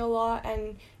Corey a lot,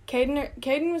 and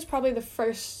Caden was probably the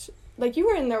first, you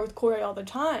were in there with Corey all the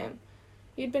time.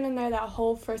 You'd been in there that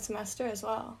whole first semester as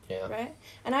well, yeah. Right?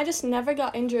 And I just never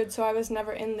got injured, so I was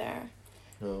never in there.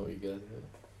 Oh, you got it.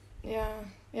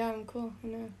 Yeah, I'm cool, I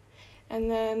know. And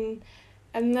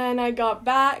then I got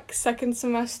back second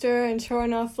semester, and sure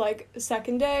enough,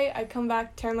 second day, I come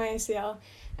back, tear my ACL,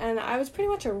 and I was pretty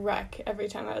much a wreck every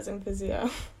time I was in physio.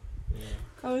 Yeah.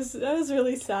 I was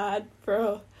really sad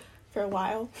for a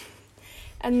while.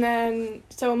 And then,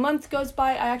 so a month goes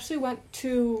by, I actually went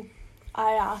to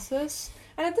IASIS,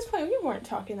 and at this point, we weren't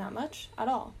talking that much at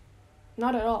all.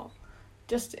 Not at all.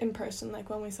 Just in person,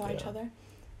 when we saw each other.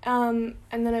 And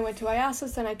then I went to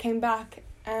IASIS, and I came back,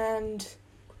 and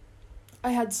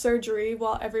I had surgery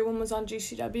while everyone was on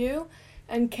GCW,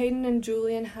 and Caden and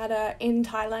Julian had a in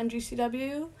Thailand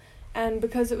GCW, and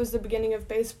because it was the beginning of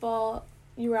baseball,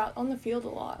 you were out on the field a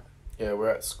lot. Yeah, we're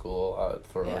at school out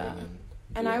for running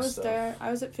and I was stuff. there. I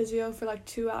was at physio for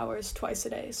 2 hours twice a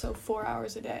day, so 4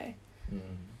 hours a day.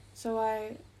 So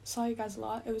I saw you guys a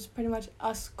lot. It was pretty much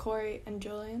us, Corey, and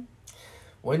Julian.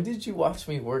 When did you watch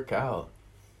me work out?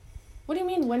 What do you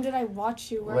mean, when did I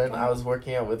watch you work out? When I was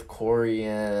working out with Corey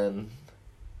and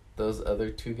those other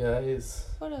two guys.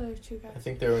 What other two guys? I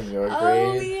think they were in your grade.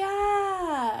 Oh,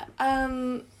 yeah!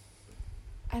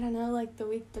 I don't know, the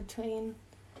week between...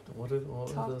 What were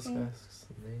those guys'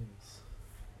 names?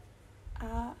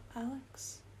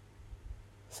 Alex.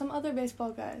 Some other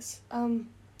baseball guys.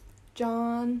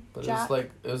 John, But Jack.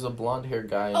 it was a blonde haired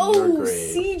guy in your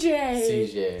grade.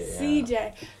 CJ. CJ,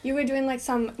 CJ. You were doing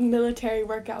some military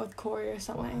workout with Corey or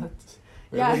something. What?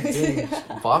 Yeah. We're doing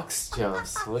box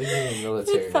jumps. What do you mean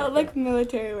military? It felt like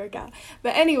military workout.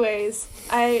 But anyways,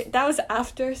 that was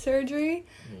after surgery.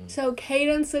 So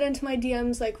Caden slid into my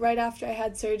DMs right after I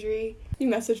had surgery. You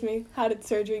messaged me, how did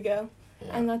surgery go?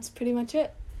 Yeah. And that's pretty much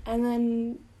it. And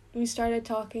then we started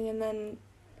talking, and then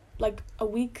a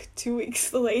week, 2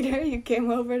 weeks later, you came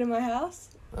over to my house.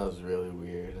 That was really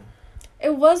weird.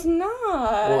 It was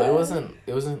not. Well,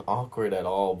 it wasn't awkward at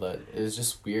all, but it was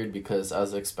just weird because I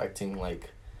was expecting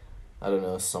I don't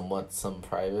know, somewhat some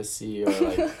privacy or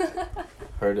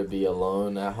her to be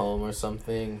alone at home or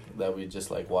something, that we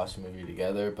just watch a movie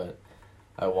together, but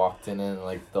I walked in and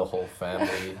the whole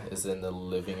family is in the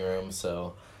living room,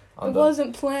 so it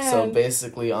wasn't planned. So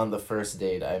basically on the first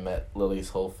date I met Lily's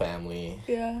whole family.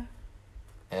 Yeah.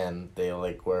 And they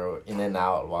were in and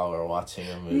out while we were watching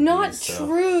a movie. Not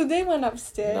true. They went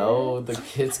upstairs. No, the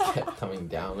kids kept coming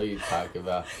down. What are you talking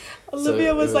about?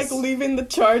 Olivia was leaving the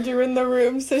charger in the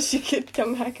room so she could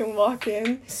come back and walk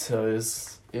in. So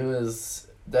it was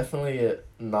definitely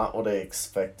not what I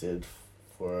expected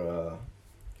for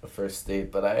a first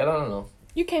date, but I don't know.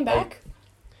 You came back?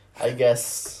 I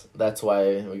guess that's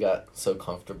why we got so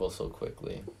comfortable so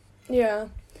quickly. Yeah.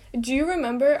 Do you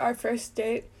remember our first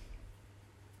date?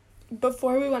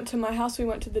 Before we went to my house, we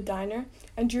went to the diner.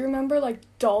 And do you remember, like,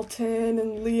 Dalton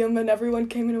and Liam and everyone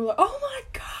came in and were like, oh my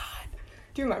god!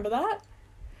 Do you remember that?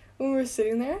 When we were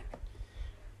sitting there?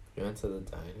 We went to the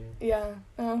diner? Yeah.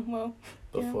 Oh, well.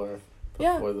 Before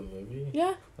Yeah. the movie?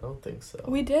 Yeah. I don't think so.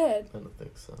 We did. I don't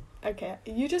think so. Okay.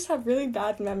 You just have really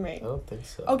bad memory. I don't think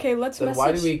so. Okay, let's Then message...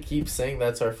 why do we keep saying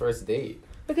that's our first date?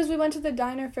 Because we went to the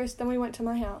diner first, then we went to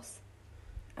my house.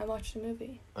 I watched a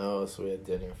movie. Oh, so we had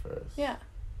dinner first. Yeah.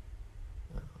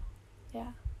 Oh.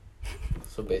 Yeah.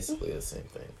 So basically the same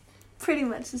thing. Pretty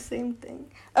much the same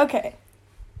thing. Okay.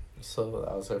 So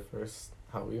that was our first,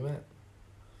 how we met.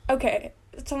 Okay.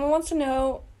 Someone wants to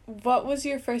know, what was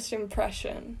your first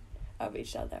impression of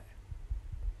each other?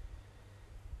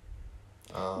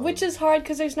 Which is hard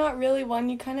because there's not really one.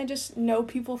 You kind of just know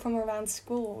people from around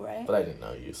school, right? But I didn't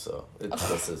know you, so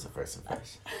this is a first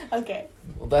impression. Okay.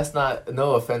 Well, that's not,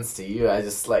 no offense to you. I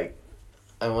just, like,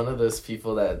 I'm one of those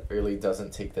people that really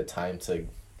doesn't take the time to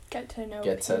Get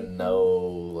to to know,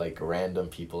 like, random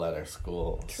people at our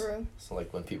school. True. So,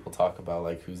 like, when people talk about,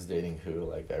 like, who's dating who,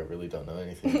 like, I really don't know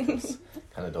anything. Because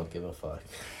kind of don't give a fuck.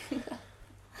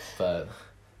 But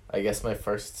I guess my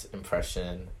first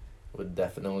impression would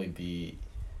definitely be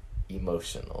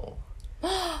emotional.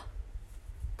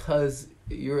 Because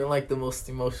you're in, like, the most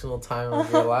emotional time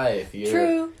of your life.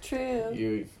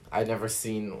 True. I never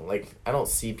seen, like, I don't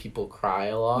see people cry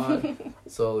a lot.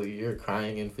 So you're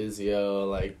crying in physio,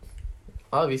 like,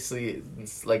 obviously,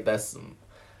 it's, like, that's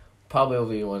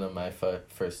probably one of my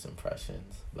first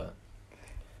impressions. But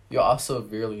you're also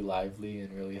really lively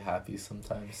and really happy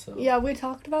sometimes, so. Yeah, we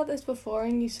talked about this before,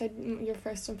 and you said your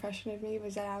first impression of me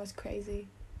was that I was crazy.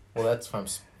 Well, that's from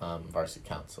Varsity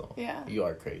Council. Yeah. You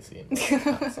are crazy in Varsity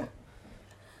Council.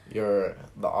 You're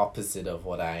the opposite of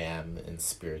what I am in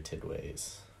spirited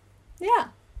ways. Yeah.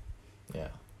 Yeah.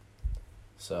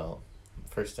 So,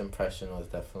 first impression was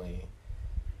definitely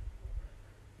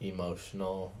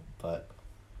emotional, but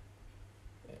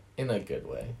in a good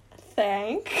way.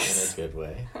 Thanks. In a good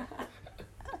way.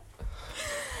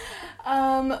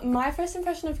 My first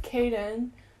impression of Caden,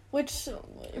 which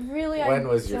really When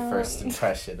was your first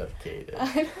impression of Caden?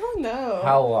 I don't know.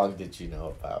 How long did you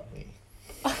know about me?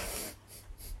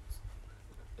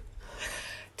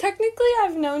 Technically,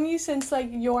 I've known you since, like,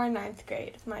 your 9th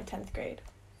grade, my 10th grade.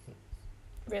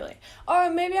 Really. Or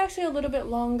maybe actually a little bit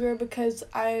longer because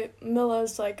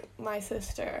Mila's, like, my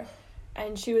sister.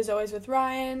 And she was always with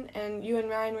Ryan, and you and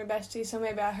Ryan were besties, so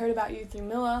maybe I heard about you through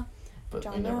Mila. But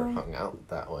Don't we never know. hung out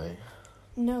that way.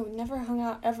 No, never hung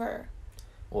out ever.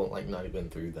 Well, like, not even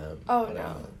through them. Oh, but,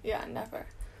 no. Yeah, never.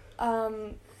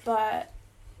 But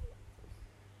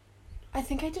I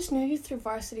think I just knew you through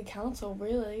Varsity Council,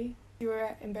 really. You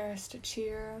were embarrassed to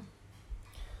cheer.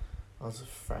 I was a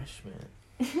freshman.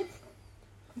 I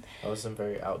wasn't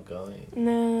very outgoing.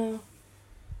 No.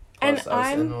 Plus, And I was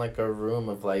I'm... in, like, a room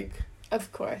of, like,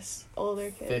 Of course,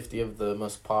 older kids. 50 of the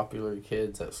most popular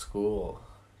kids at school.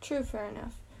 True, fair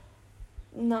enough.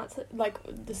 Not, like,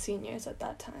 the seniors at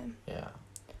that time. Yeah.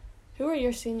 Who were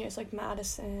your seniors? Like,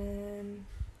 Madison,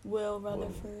 Will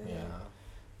Rutherford. Yeah.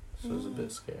 So it was a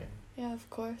bit scary. Yeah, of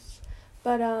course.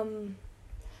 But,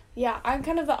 yeah, I'm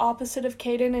kind of the opposite of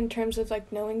Caden in terms of, like,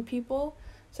 knowing people.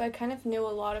 So I kind of knew a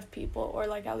lot of people, or,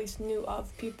 like, at least knew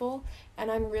of people.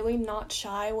 And I'm really not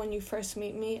shy when you first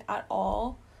meet me at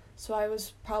all. So I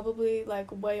was probably,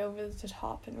 like, way over the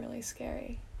top and really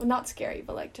scary. Well, not scary,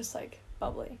 but, like, just, like,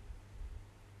 bubbly.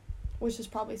 Which is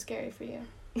probably scary for you.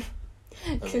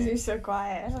 Because you're so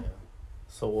quiet. Yeah.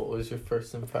 So what was your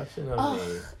first impression of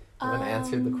me? You haven't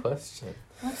answered the question.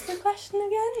 What's the question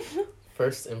again?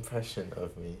 First impression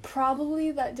of me.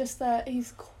 Probably that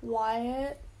he's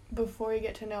quiet before you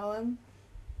get to know him.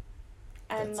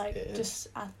 And, That's like, it. just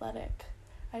athletic.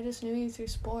 I just knew you through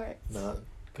sports. Not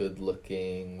good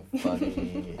looking,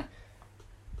 funny,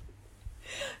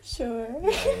 Sure.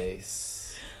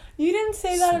 nice. You didn't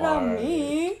say that about Smart.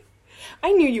 me.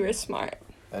 I knew you were smart.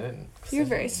 I didn't. You're I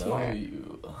very didn't know smart.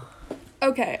 You.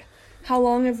 Okay. How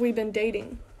long have we been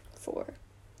dating for?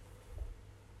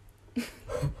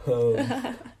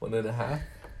 1.5.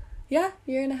 Yeah,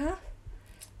 year and a half.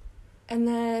 And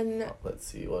then Let's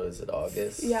see, what is it?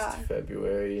 August? Yeah.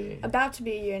 February. about to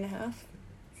be a year and a half.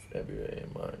 February,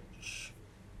 March,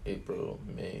 April,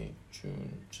 May,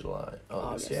 June, July,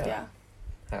 August. Yeah. Yeah.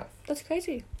 Half. That's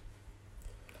crazy.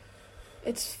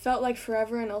 It's felt like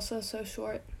forever and also so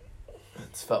short.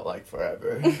 It's felt like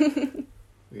forever.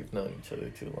 We've known each other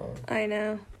too long. I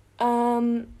know.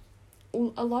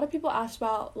 A lot of people ask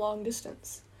about long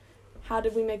distance. how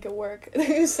did we make it work?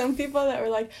 There's some people that were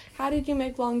like, how did you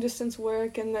make long distance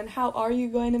work? And then how are you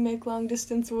going to make long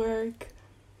distance work?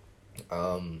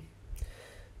 And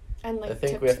like I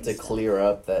think we have to clear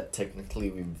up that technically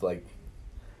we've like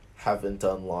haven't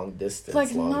done long distance.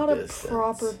 Like long not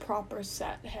distance. a proper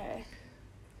set, hey.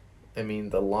 I mean,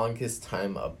 the longest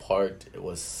time apart it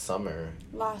was summer.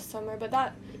 Last summer, but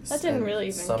that didn't really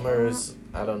even summers,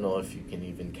 count. I don't know if you can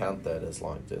even count that as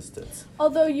long distance.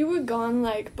 Although you were gone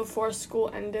like before school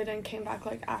ended and came back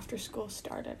like after school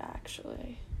started,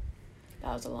 actually.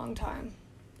 That was a long time.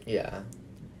 Yeah.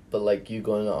 But like you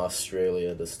going to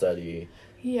Australia to study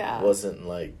wasn't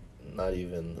like not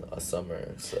even a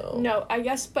summer, so. No, I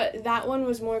guess, but that one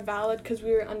was more valid because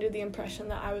we were under the impression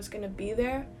that I was going to be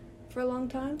there for a long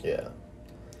time. Yeah.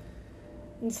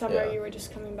 In summer, you were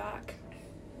just coming back.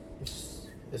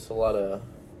 It's a lot of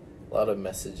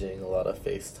messaging, a lot of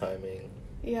FaceTiming.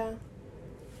 Yeah.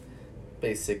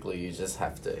 Basically, you just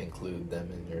have to include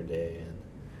them in your day,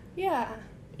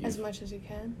 and as much as you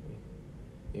can.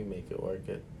 You make it work.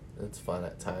 It's fun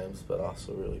at times, but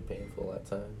also really painful at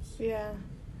times. Yeah.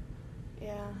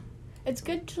 It's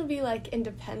good to be like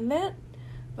independent,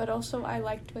 but also I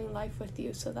like doing life with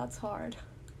you, so that's hard.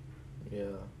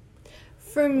 Yeah.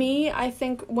 For me, I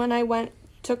think when I went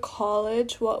to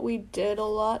college, what we did a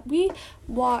lot, we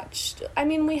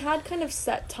had kind of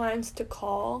set times to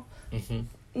call. Mm-hmm.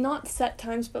 Not set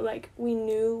times, but like we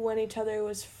knew when each other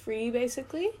was free,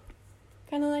 basically.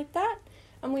 Kind of like that.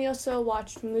 And we also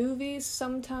watched movies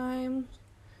sometimes.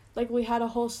 Like we had a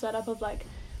whole setup of like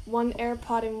one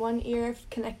AirPod in one ear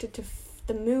connected to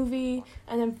the movie,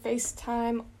 and then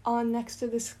FaceTime on next to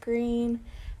the screen.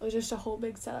 It was just a whole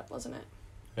big setup, wasn't it?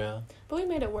 Yeah. But we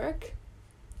made it work.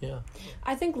 Yeah.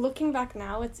 I think looking back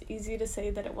now, it's easy to say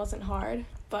that it wasn't hard,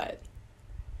 but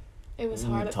it was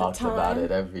hard at the time. We talked about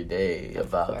it every day, Of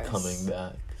about course. coming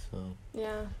back, so.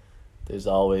 Yeah. There's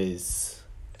always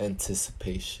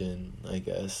anticipation, I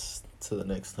guess, to the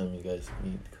next time you guys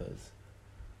meet, because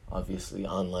obviously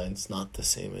online's not the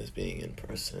same as being in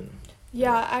person.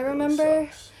 Yeah, I remember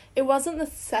sucks. it wasn't the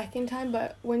second time,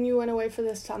 but when you went away for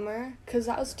the summer, because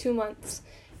that was 2 months,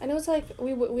 and it was like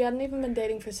we hadn't even been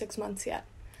dating for 6 months yet.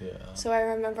 Yeah. So I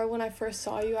remember when I first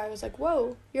saw you, I was like,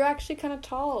 whoa, you're actually kind of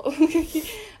tall.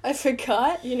 I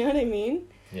forgot, you know what I mean?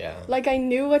 Yeah. Like, I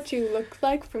knew what you looked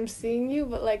like from seeing you,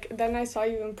 but, like, then I saw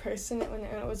you in person, and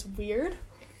it was weird.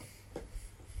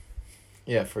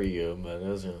 Yeah, for you, but it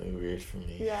was really weird for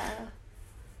me. Yeah.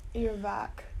 You're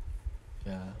back.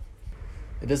 Yeah.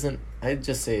 I'd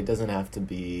just say it doesn't have to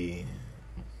be,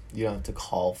 you don't have to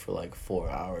call for, like, 4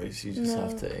 hours. You just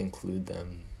have to include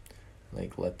them.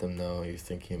 Like, let them know you're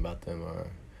thinking about them, or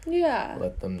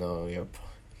let them know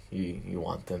you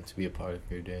want them to be a part of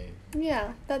your day.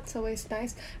 Yeah, that's always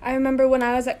nice. I remember when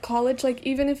I was at college, like,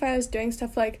 even if I was doing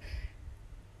stuff, like,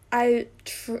 I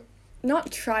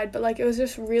not tried, but, like, it was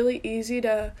just really easy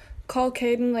to call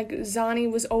Caden. Like, Zani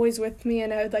was always with me,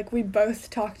 and I would, like, we both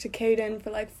talk to Caden for,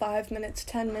 like, 5 minutes,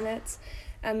 10 minutes,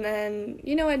 and then,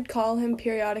 you know, I'd call him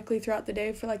periodically throughout the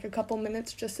day for, like, a couple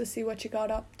minutes just to see what you got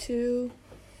up to,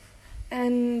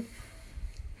 and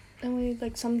we,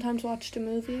 like, sometimes watched a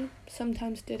movie,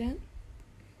 sometimes didn't.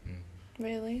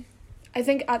 Really. I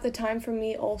think at the time for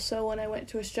me also, when I went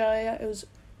to Australia, it was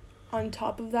on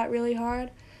top of that really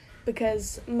hard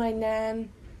because my nan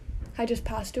had just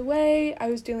passed away. I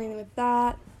was dealing with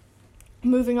that.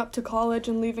 Moving up to college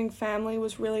and leaving family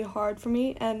was really hard for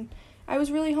me, and I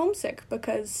was really homesick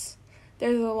because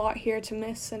there's a lot here to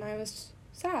miss, and I was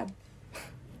sad.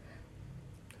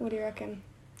 What do you reckon?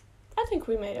 I think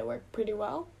we made it work pretty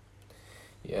well.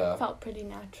 Yeah. Felt pretty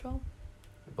natural.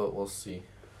 But we'll see.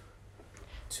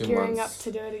 Gearing up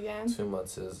to do it again. 2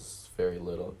 months is very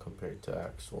little compared to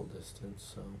actual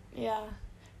distance, so. Yeah.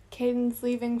 Caden's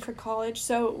leaving for college,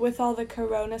 so with all the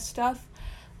corona stuff,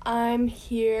 I'm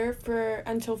here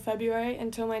until February,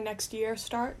 until my next year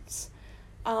starts.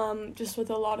 Just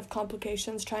with a lot of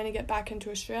complications trying to get back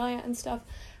into Australia and stuff.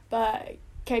 But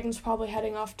Caden's probably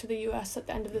heading off to the US at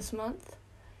the end of this month.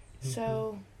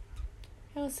 So,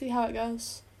 yeah, we'll see how it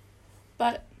goes.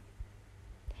 But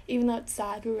even though it's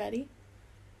sad, we're ready.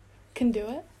 Can do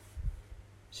it.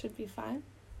 Should be fine.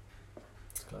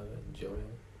 Just gotta enjoy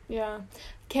it. Yeah.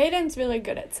 Caden's really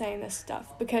good at saying this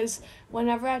stuff because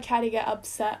whenever I try to get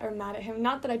upset or mad at him,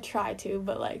 not that I try to,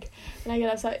 but, like, when I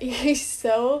get upset, he's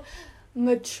so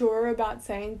mature about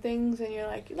saying things, and you're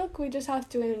like, look, we just have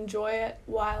to enjoy it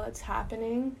while it's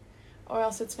happening, or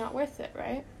else it's not worth it,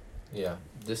 right? Yeah.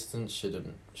 Distance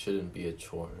shouldn't be a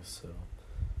chore, so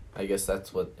I guess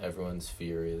that's what everyone's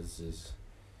fear is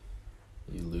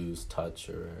you lose touch,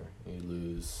 or you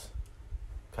lose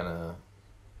kind of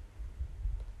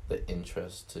the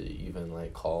interest to even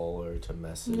like call or to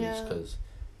message, Yeah. because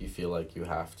you feel like you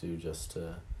have to just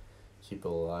to keep it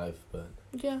alive. But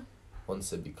Yeah.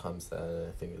 once it becomes that,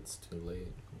 I think it's too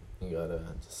late. You gotta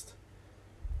just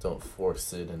don't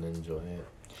force it and enjoy it,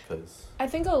 because I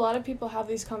think a lot of people have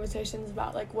these conversations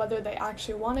about like whether they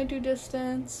actually want to do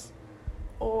distance,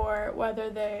 or whether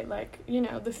they like, you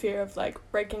know, the fear of like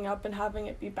breaking up and having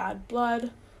it be bad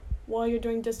blood while you're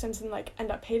doing distance and like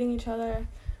end up hating each other.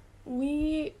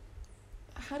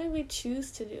 How did we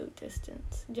choose to do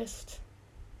distance? Just,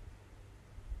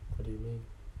 what do you mean?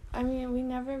 I mean, we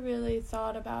never really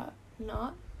thought about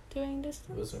not doing It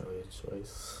distance. wasn't really a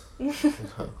choice.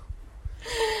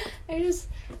 I just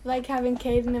like having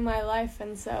Caden in my life,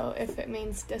 and so if it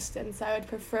means distance, I would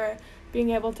prefer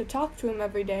being able to talk to him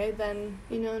every day than,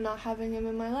 you know, not having him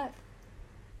in my life.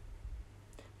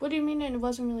 What do you mean it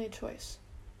wasn't really a choice?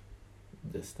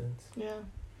 Distance? Yeah,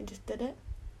 I just did it.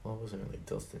 Well, it wasn't really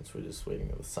distance. We're just waiting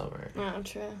for the summer. Oh,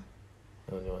 true.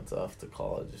 And when you went off to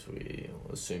college, we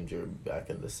assumed you were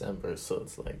back in December, so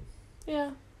it's like,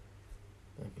 Yeah,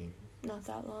 I mean, not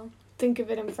that long. Think of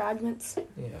it in fragments.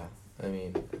 yeah. I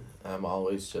mean, I'm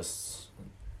always just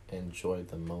enjoy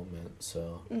the moment,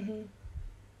 so Mhm.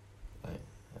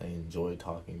 I enjoy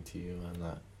talking to you.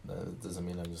 That doesn't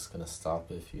mean I'm just gonna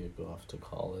stop if you go off to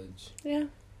college. Yeah.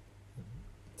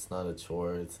 It's not a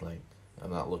chore. It's like, I'm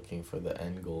not looking for the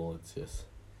end goal. It's just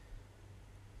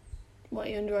What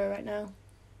you enjoy right now.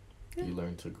 Yeah. you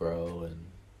learn to grow, and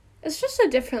It's just a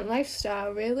different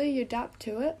lifestyle, really. You adapt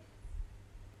to it.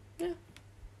 Yeah.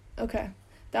 Okay.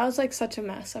 That was like such a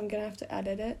mess. I'm gonna have to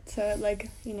edit it so it like,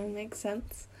 you know, makes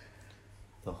sense.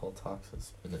 the whole talk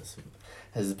has been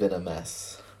a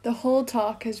mess. The whole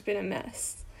talk has been a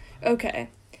mess. Okay.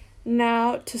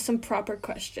 Now to some proper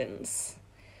questions.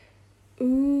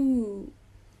 Ooh.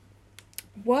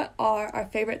 What are our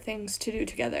favorite things to do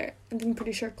together? I'm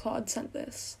pretty sure Claude sent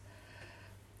this.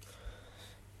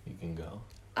 You can go.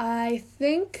 I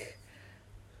think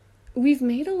we've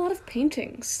made a lot of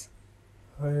paintings.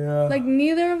 Oh yeah. Like,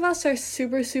 neither of us are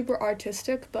super, super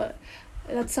artistic, but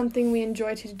that's something we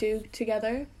enjoy to do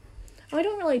together. And we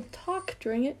don't really talk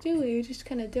during it, do we? We just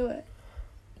kind of do it.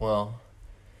 Well,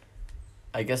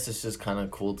 I guess it's just kind of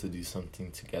cool to do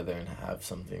something together and have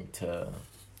something to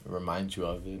remind you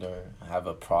of it, or have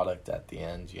a product at the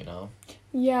end, you know?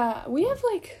 Yeah, we have,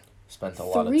 like, Spent a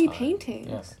lot of 3 time. paintings.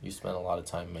 Yeah, you spent a lot of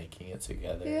time making it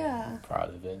together. Yeah. I'm proud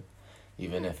of it.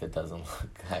 Even if it doesn't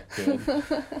look that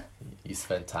good. You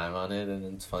spent time on it,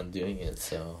 and it's fun doing it,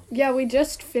 so... Yeah, we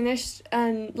just finished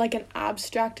an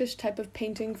abstractish type of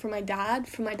painting for my dad,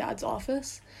 from my dad's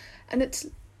office. And it's...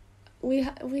 We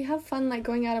have fun, like,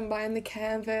 going out and buying the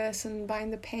canvas and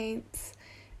buying the paints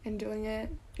and doing it,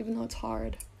 even though it's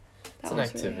hard. It's an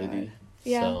activity. Really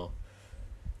yeah. So,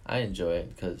 I enjoy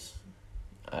it, because...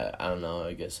 I don't know,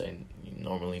 I guess I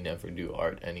normally never do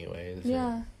art anyways.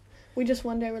 Yeah. We just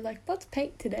one day were like, let's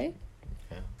paint today.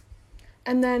 Yeah.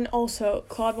 And then also,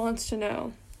 Claude wants to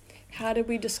know, how did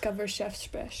we discover Chef's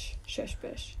Bish?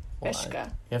 Well, Beshka.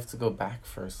 you have to go back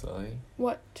first, Lily.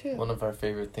 What, too? One of our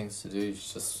favorite things to do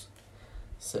is just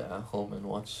sit at home and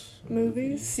watch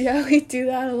Movies? Yeah, we do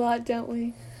that a lot, don't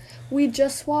we? We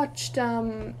just watched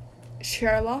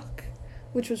Sherlock,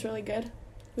 which was really good.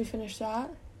 We finished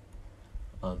that.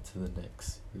 On to the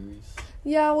next series.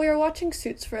 Yeah, we were watching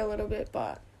Suits for a little bit,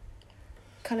 but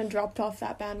kind of dropped off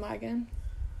that bandwagon.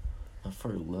 Not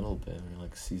for a little bit. We're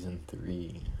like season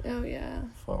 3 Oh, yeah.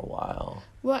 for a while.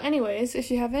 Well, anyways, if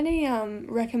you have any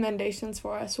recommendations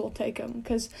for us, we'll take them.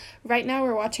 Because right now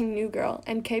we're watching New Girl,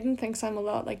 and Caden thinks I'm a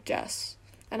lot like Jess.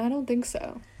 And I don't think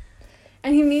so.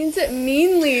 And he means it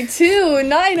meanly, too,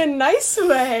 not in a nice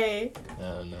way. I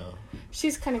don't know.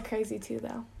 She's kind of crazy, too,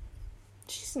 though.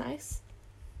 She's nice.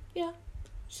 Yeah.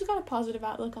 She's got a positive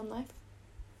outlook on life.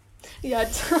 Yeah.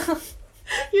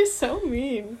 You're so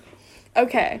mean.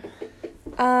 Okay.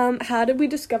 How did we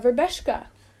discover Beshka?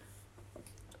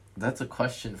 That's a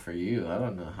question for you. I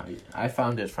don't know how you... I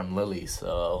found it from Lily,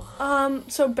 so...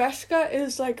 So Beshka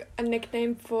is like a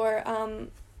nickname for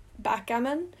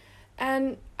backgammon,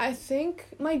 and I think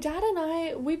my dad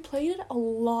and we played it a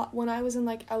lot when I was in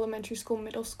like elementary school,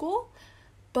 middle school,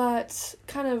 but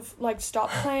kind of like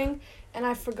stopped playing, and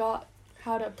I forgot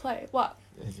how to play. What?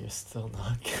 And you're still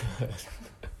not good.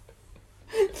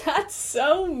 That's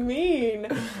so mean.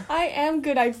 I am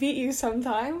good. I beat you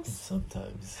sometimes.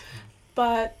 Sometimes.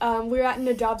 But we were at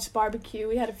Nadav's barbecue.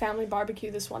 We had a family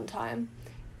barbecue this one time.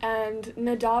 And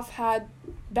Nadav had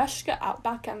Beshka out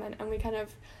backgammon, and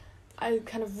I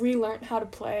kind of relearned how to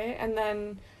play. And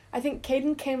then I think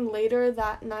Caden came later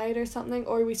that night or something,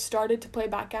 or we started to play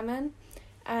backgammon.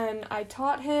 and I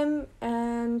taught him,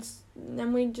 and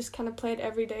then we just kind of played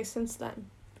every day since then.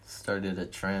 Started a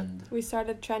trend. We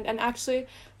started a trend, and actually,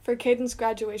 for Caden's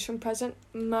graduation present,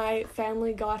 my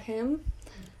family got him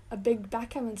a big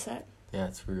backgammon set. Yeah,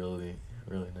 it's really,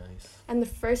 really nice. And the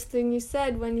first thing you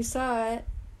said when you saw it,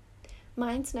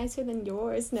 mine's nicer than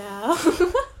yours now.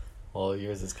 Well,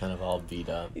 yours is kind of all beat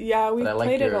up. Yeah, we But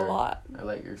played it a lot. I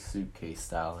like your suitcase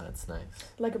style. That's nice.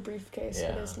 Like a briefcase,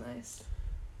 Yeah. it is nice.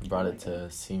 Brought it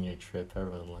to senior trip.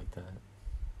 Everyone liked that.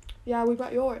 Yeah, we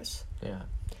brought yours. Yeah.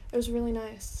 It was really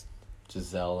nice.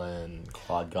 Giselle and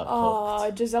Claude got Oh,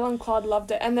 hooked. Giselle and Claude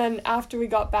loved it. And then after we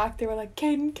got back, they were like,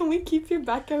 Caden, can we keep your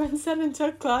backgammon set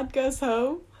until Claude goes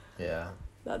home? Yeah,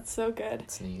 That's so good.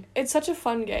 it's neat. It's such a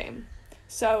fun game.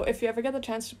 So if you ever get the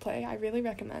chance to play, I really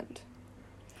recommend.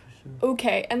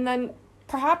 Okay, and then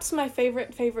perhaps my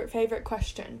favorite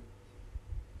question.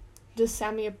 Does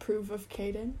Sammy approve of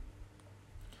Caden?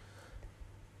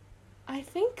 I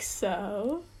think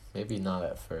so. Maybe not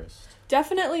at first.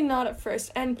 Definitely not at first.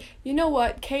 And you know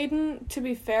what? Caden, to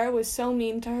be fair, was so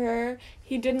mean to her.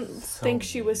 He didn't think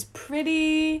she mean. was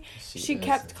pretty. She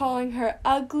kept isn't. calling her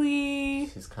ugly.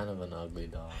 She's kind of an ugly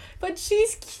dog. But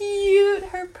she's cute.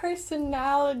 Her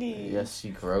personality. Yes,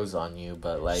 she grows on you,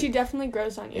 but like she definitely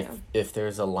grows on you. if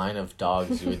there's a line of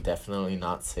dogs, you would definitely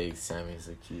not say Sammy's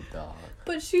a cute dog.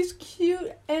 But she's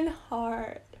cute and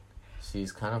hard.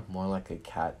 She's kind of more like a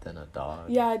cat than a dog.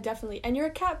 Yeah, definitely. And you're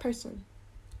a cat person.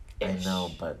 I know,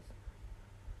 but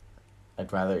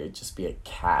I'd rather it just be a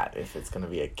cat if it's gonna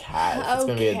be a cat. If it's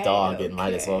gonna be a dog, it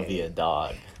might as well be a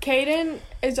dog. Caden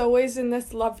is always in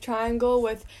this love triangle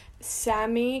with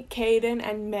Sammy, Caden,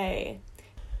 and May.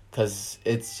 'Cause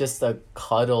it's just a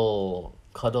cuddle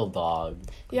dog.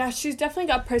 Yeah, she's definitely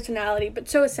got personality, but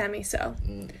so is Sammy, so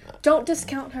Mm, don't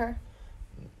discount her.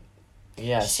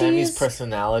 Yeah, Sammy's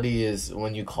personality is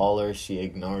when you call her, she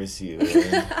ignores you.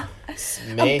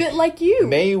 And A bit like you.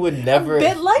 May would never. A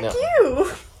bit like no,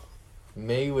 you.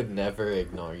 May would never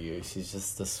ignore you. She's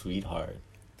just a sweetheart.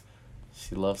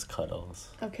 She loves cuddles.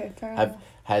 Okay, fair enough.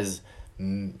 Has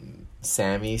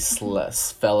Sammy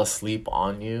fell asleep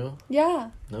on you? Yeah.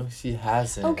 No, she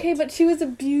hasn't. Okay, but she was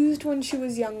abused when she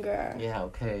was younger. Yeah,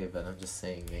 okay, but I'm just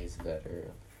saying May's better.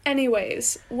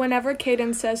 Anyways, whenever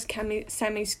Caden says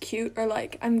Sammy's cute or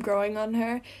like I'm growing on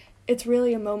her, it's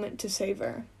really a moment to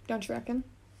savor. Don't you reckon?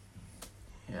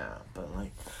 Yeah, but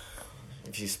like,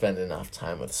 if you spend enough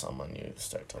time with someone, you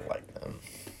start to like them.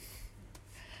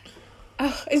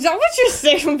 Is that what you're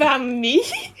saying about me?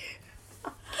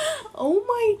 Oh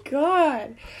my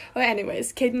god. Well,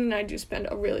 anyways, Caden and I do spend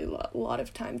a really lot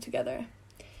of time together.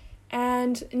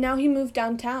 And now he moved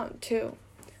downtown, too.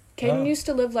 Caden used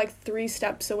to live like 3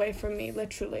 steps away from me,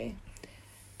 literally.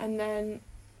 And then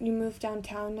you moved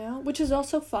downtown now, which is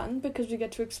also fun because we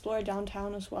get to explore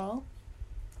downtown as well.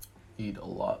 Eat a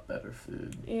lot better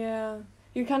food. Yeah.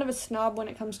 You're kind of a snob when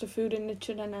it comes to food in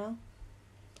Nichita now.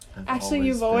 I've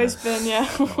You've always been, yeah.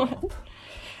 snob.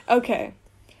 Okay.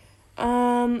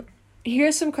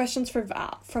 Here's some questions from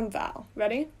Val.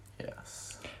 Ready?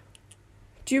 Yes.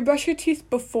 Do you brush your teeth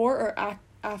before or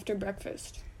after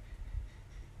breakfast?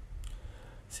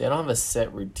 See, I don't have a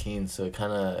set routine, so it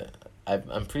kind of...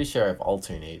 I'm pretty sure I've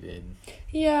alternated.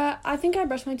 Yeah, I think I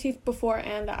brush my teeth before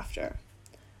and after.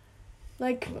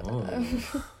 Like, Oh.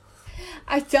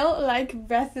 I don't like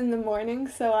breath in the morning,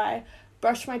 so I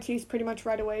brush my teeth pretty much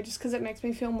right away just because it makes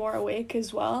me feel more awake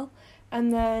as well.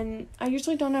 And then I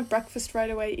usually don't have breakfast right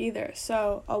away either,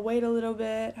 so I'll wait a little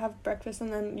bit, have breakfast,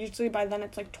 and then usually by then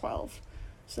it's like 12.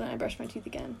 So then I brush my teeth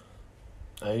again.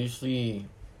 I usually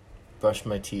brush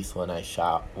my teeth when I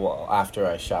shower. Well, after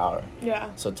I shower. Yeah.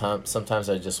 So sometimes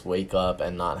I just wake up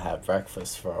and not have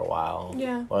breakfast for a while.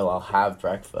 Yeah. Or I'll have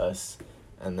breakfast,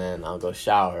 and then I'll go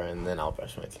shower, and then I'll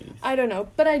brush my teeth. I don't know,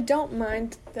 but I don't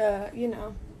mind the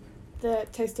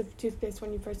taste of toothpaste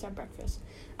when you first have breakfast.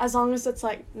 As long as it's,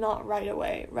 like, not right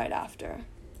away, right after.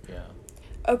 Yeah.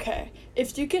 Okay,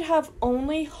 if you could have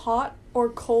only hot or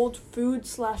cold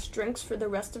food/drinks for the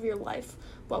rest of your life,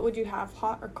 what would you have,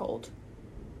 hot or cold?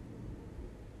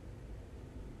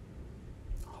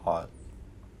 Hot.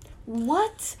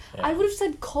 What? Yeah. I would have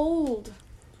said cold.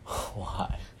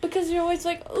 Why? Because you're always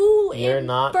like, ooh, it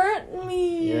burnt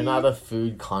me. You're not a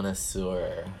food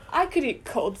connoisseur. I could eat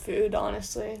cold food,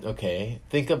 honestly. Okay.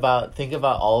 Think about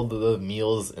all the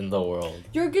meals in the world.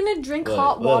 You're gonna drink Lily,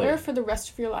 hot water Lily. for the rest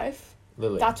of your life?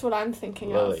 Lily. That's what I'm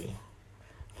thinking Lily.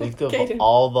 Think of Caden.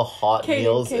 all the hot Caden,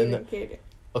 meals in the... Caden.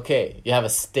 Okay, you have a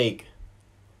steak.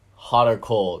 Hot or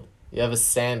cold. You have a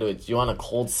sandwich. You want a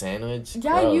cold sandwich?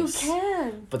 Yeah, Gross. you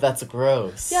can. But that's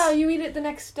gross. Yeah, you eat it the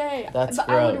next day. That's but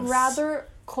I would gross. rather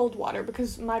cold water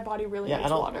because my body really Yeah,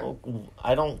 needs water.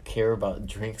 I don't care about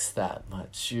drinks that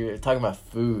much. You're talking about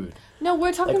food. No,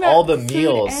 we're talking Like about all the food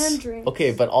meals. and drinks.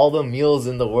 Okay, but all the meals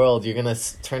in the world, you're gonna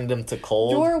turn them to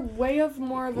cold. You're way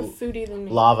more of a foodie than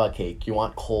me. Lava cake. You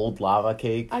want cold lava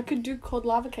cake? I could do cold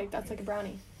lava cake. That's like a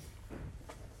brownie.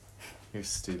 You're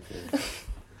stupid.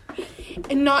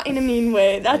 And not in a mean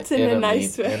way. That's in a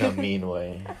nice way. In a mean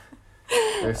way.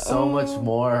 There's so much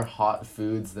more hot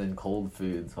foods than cold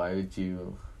foods. Why would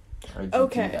you do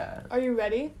that? Are you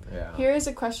ready? Yeah. Here is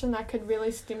a question that could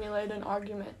really stimulate an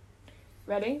argument.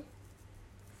 Ready?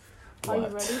 Are you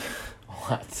ready?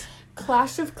 What?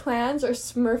 Clash of Clans or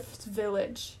Smurfs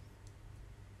Village?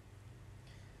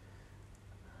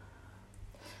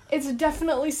 It's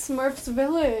definitely Smurfs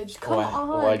Village. Come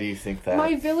on. Why do you think that?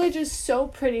 My village is so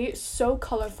pretty, so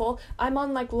colorful. I'm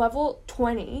on like level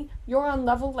 20. You're on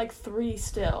level like 3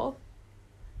 still.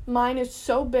 Mine is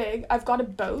so big. I've got a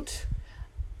boat.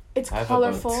 It's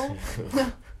colorful.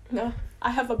 No,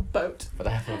 I have a boat. But I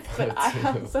have a boat But I too.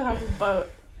 also have a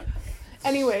boat.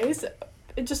 Anyways,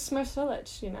 it just Smurfs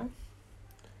Village, you know?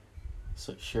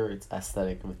 So sure, it's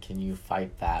aesthetic, but can you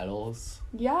fight battles?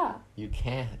 Yeah. You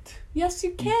can't. Yes,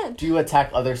 you can. Do you attack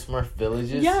other Smurf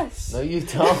villages? Yes. No, you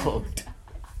don't.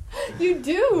 You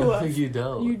do. No, you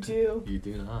don't. You do. You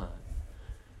do not.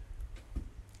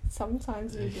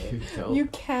 Sometimes you do. You don't. You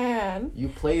can. You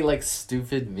play like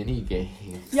stupid mini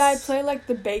games. Yeah, I play like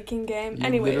the baking game. You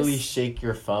Anyways. literally shake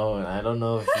your phone. I don't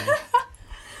know if you...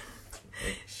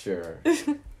 Like, sure.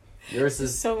 Yours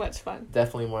is So much fun.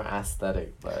 definitely more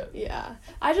aesthetic, but... Yeah.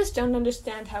 I just don't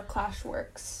understand how Clash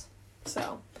works.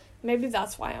 So, maybe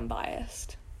that's why I'm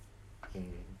biased.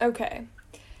 Okay.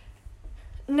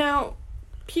 Now,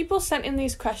 people sent in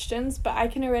these questions, but I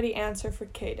can already answer for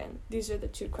Caden. These are the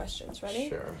 2 questions. Ready?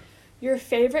 Sure. Your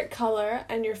favorite color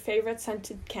and your favorite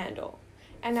scented candle.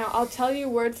 And now I'll tell you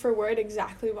word for word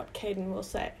exactly what Caden will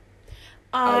say.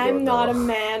 I'm not a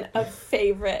man of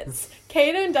favorites.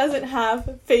 Caden doesn't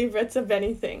have favorites of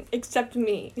anything except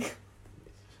me.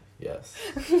 Yes.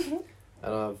 I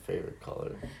don't have a favorite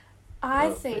color. I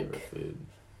don't have a think favorite food.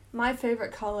 my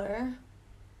favorite color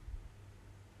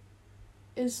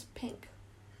is pink.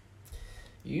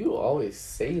 You always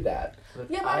say that.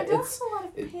 Yeah, but I don't have a lot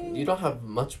of pink. You don't have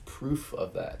much proof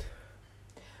of that.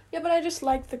 Yeah, but I just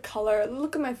like the color.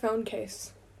 Look at my phone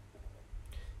case.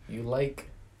 You like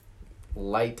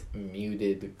light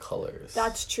muted colors.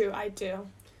 That's true, I do.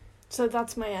 So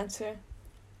that's my answer.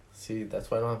 See,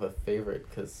 that's why I don't have a favorite,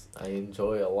 because I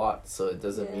enjoy a lot, so it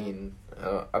doesn't Yeah. mean...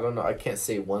 I don't know, I can't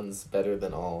say one's better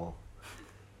than all.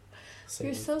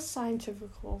 You're so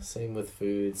scientifical. Same with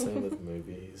food, same with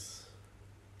movies.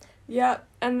 Yeah,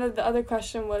 and the other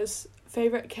question was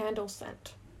favorite candle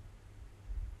scent.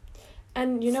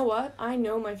 And you know what? I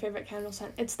know my favorite candle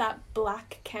scent. It's that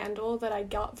black candle that I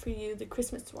got for you, the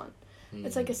Christmas one.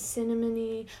 It's like a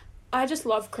cinnamony... I just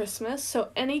love Christmas, so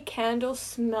any candle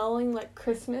smelling like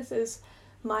Christmas is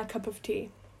my cup of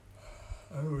tea.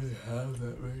 I don't really have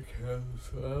that many candles,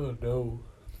 so I don't know.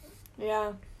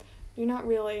 Yeah, you're not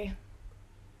really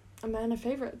a man of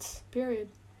favorites, period.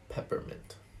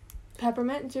 Peppermint.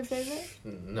 Peppermint is your favorite?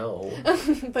 No.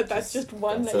 But that's just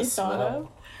one that's that you a thought of?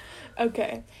 smell.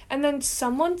 Okay, and then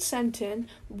someone sent in,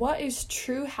 what is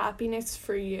true happiness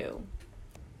for you?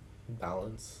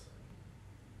 Balance.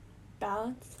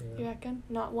 Balance, Yeah. you reckon?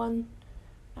 Not one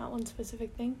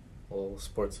specific thing? Well,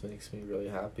 sports makes me really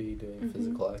happy. Doing Mhm.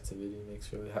 physical activity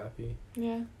makes me really happy.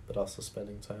 Yeah. But also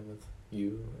spending time with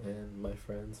you and my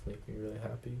friends make me really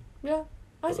happy. Yeah,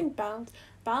 I think balance.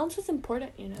 Balance is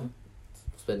important, you know?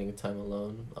 Spending time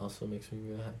alone also makes me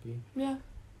really happy. Yeah,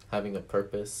 Having a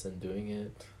purpose and doing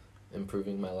it.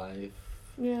 Improving my life.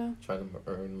 yeah. Trying to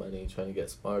earn money. Trying to get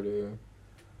smarter.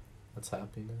 That's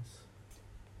happiness.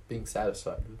 Being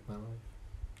satisfied with my life.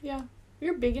 Yeah,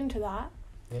 you're big into that.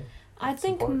 Yeah. I That's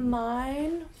think important.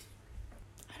 mine,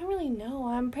 I don't really know.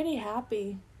 I'm pretty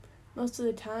happy most of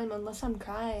the time, unless I'm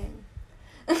crying.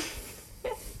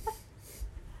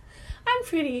 I'm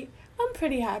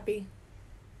pretty happy.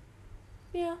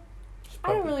 Yeah,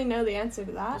 I don't really know the answer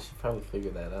to You that. should probably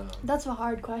figure that out. That's a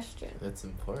hard question. That's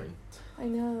important. I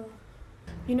know.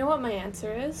 You know what my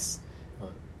answer is?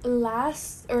 What?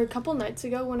 A couple nights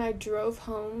ago when I drove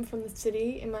home from the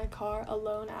city in my car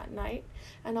alone at night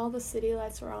and all the city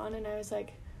lights were on and I was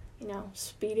like, you know,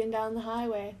 speeding down the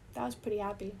highway. That was pretty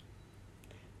happy.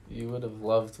 You would have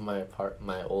loved my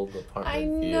old apartment I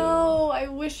view. know. I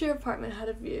wish your apartment had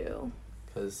a view.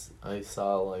 Because I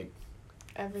saw, like,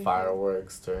 Everything.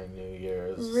 fireworks during New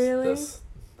Year's. Really?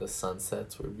 The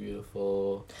sunsets were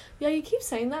beautiful. Yeah, you keep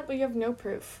saying that, but you have no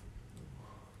proof.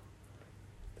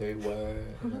 They were.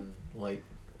 And like,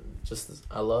 just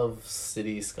I love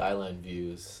city skyline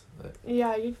views.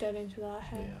 Yeah, you're dead into that,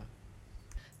 hey? Yeah.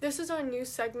 This is our new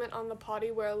segment on the potty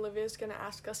where Olivia's gonna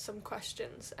ask us some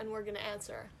questions and we're gonna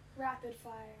answer. Rapid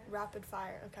fire. Rapid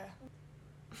fire, okay.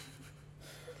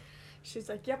 She's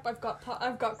like, yep, I've got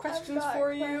questions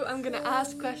for you. I'm gonna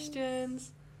ask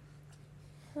questions.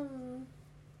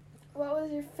 What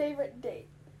was your favorite date?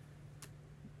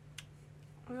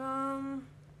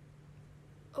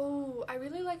 Oh, I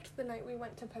really liked the night we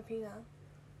went to Pepina.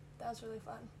 That was really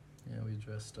fun. Yeah, we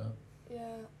dressed up.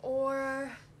 Yeah,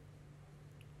 or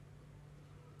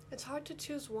it's hard to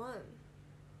choose one.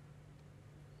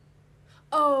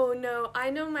 Oh no, I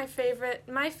know my favorite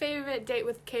date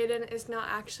with Caden is not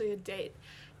actually a date.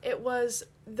 It was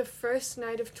the first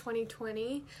night of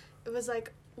 2020. It was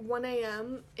like 1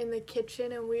 a.m. in the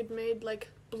kitchen and we'd made like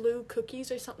blue cookies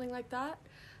or something like that.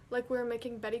 Like we were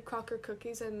making Betty Crocker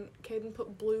cookies and Caden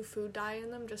put blue food dye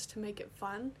in them just to make it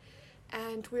fun.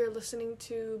 And we were listening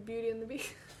to Beauty and the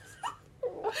Beast.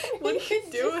 What are you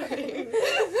doing?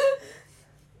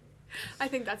 I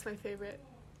think that's my favorite.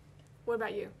 What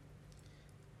about you?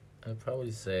 I'd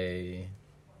probably say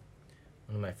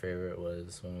one of my favorite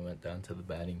was when we went down to the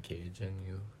batting cage and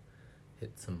you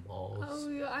hit some balls. Oh,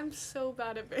 yeah, I'm so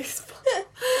bad at baseball.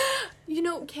 You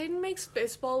know, Caden makes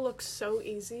baseball look so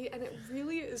easy, and it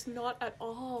really is not at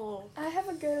all. I have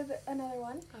another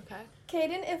one. Okay.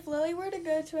 Caden, if Lily were to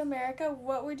go to America,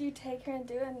 what would you take her and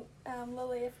do? And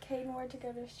Lily, if Caden were to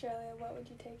go to Australia, what would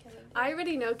you take him and do? I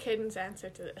already know Caden's answer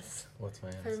to this. What's my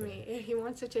answer? For me, he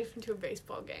wants to take me to a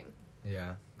baseball game.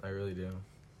 Yeah, I really do.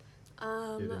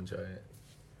 You'd enjoy it.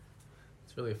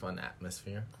 It's really a fun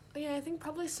atmosphere. Yeah, I think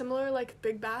probably similar, like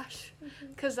Big Bash,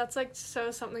 because that's like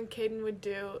something Caden would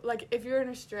do. Like if you're an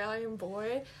Australian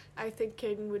boy, I think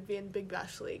Caden would be in Big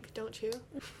Bash League, don't you?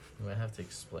 You might have to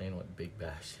explain what Big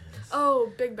Bash is.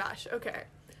 Oh, Big Bash. Okay.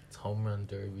 It's home run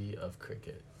derby of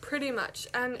cricket. Pretty much.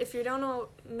 And if you don't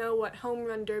know what home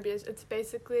run derby is, it's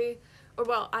basically, or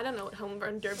well, I don't know what home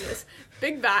run derby is.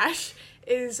 Big Bash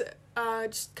is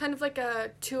just kind of like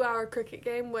a 2-hour cricket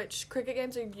game, which cricket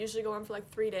games usually go on for like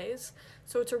 3 days.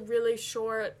 So it's a really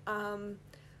short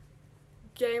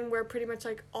game where pretty much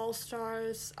like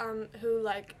all-stars who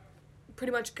like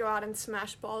pretty much go out and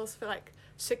smash balls for like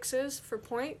sixes for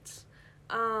points.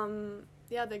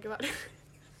 Yeah, they go out.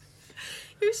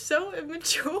 You're so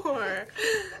immature.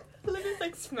 Let me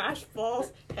like smash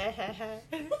balls. I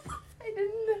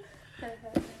didn't.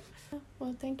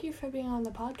 Well, thank you for being on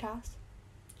the podcast.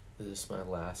 Is this my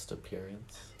last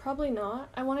appearance? Probably not.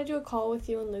 I want to do a call with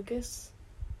you and Lucas.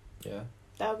 Yeah.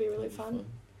 That would be really fun.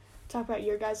 Talk about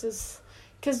your guys's...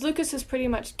 Because Lucas is pretty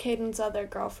much Caden's other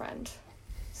girlfriend.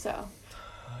 So,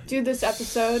 do this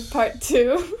episode, part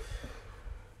 2.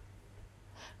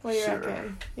 What do you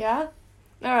reckon? Yeah?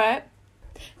 Alright.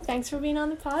 Thanks for being on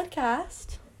the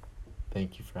podcast.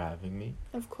 Thank you for having me.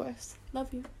 Of course.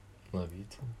 Love you. Love you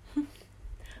too.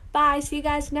 Bye. See you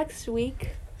guys next week.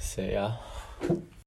 See ya.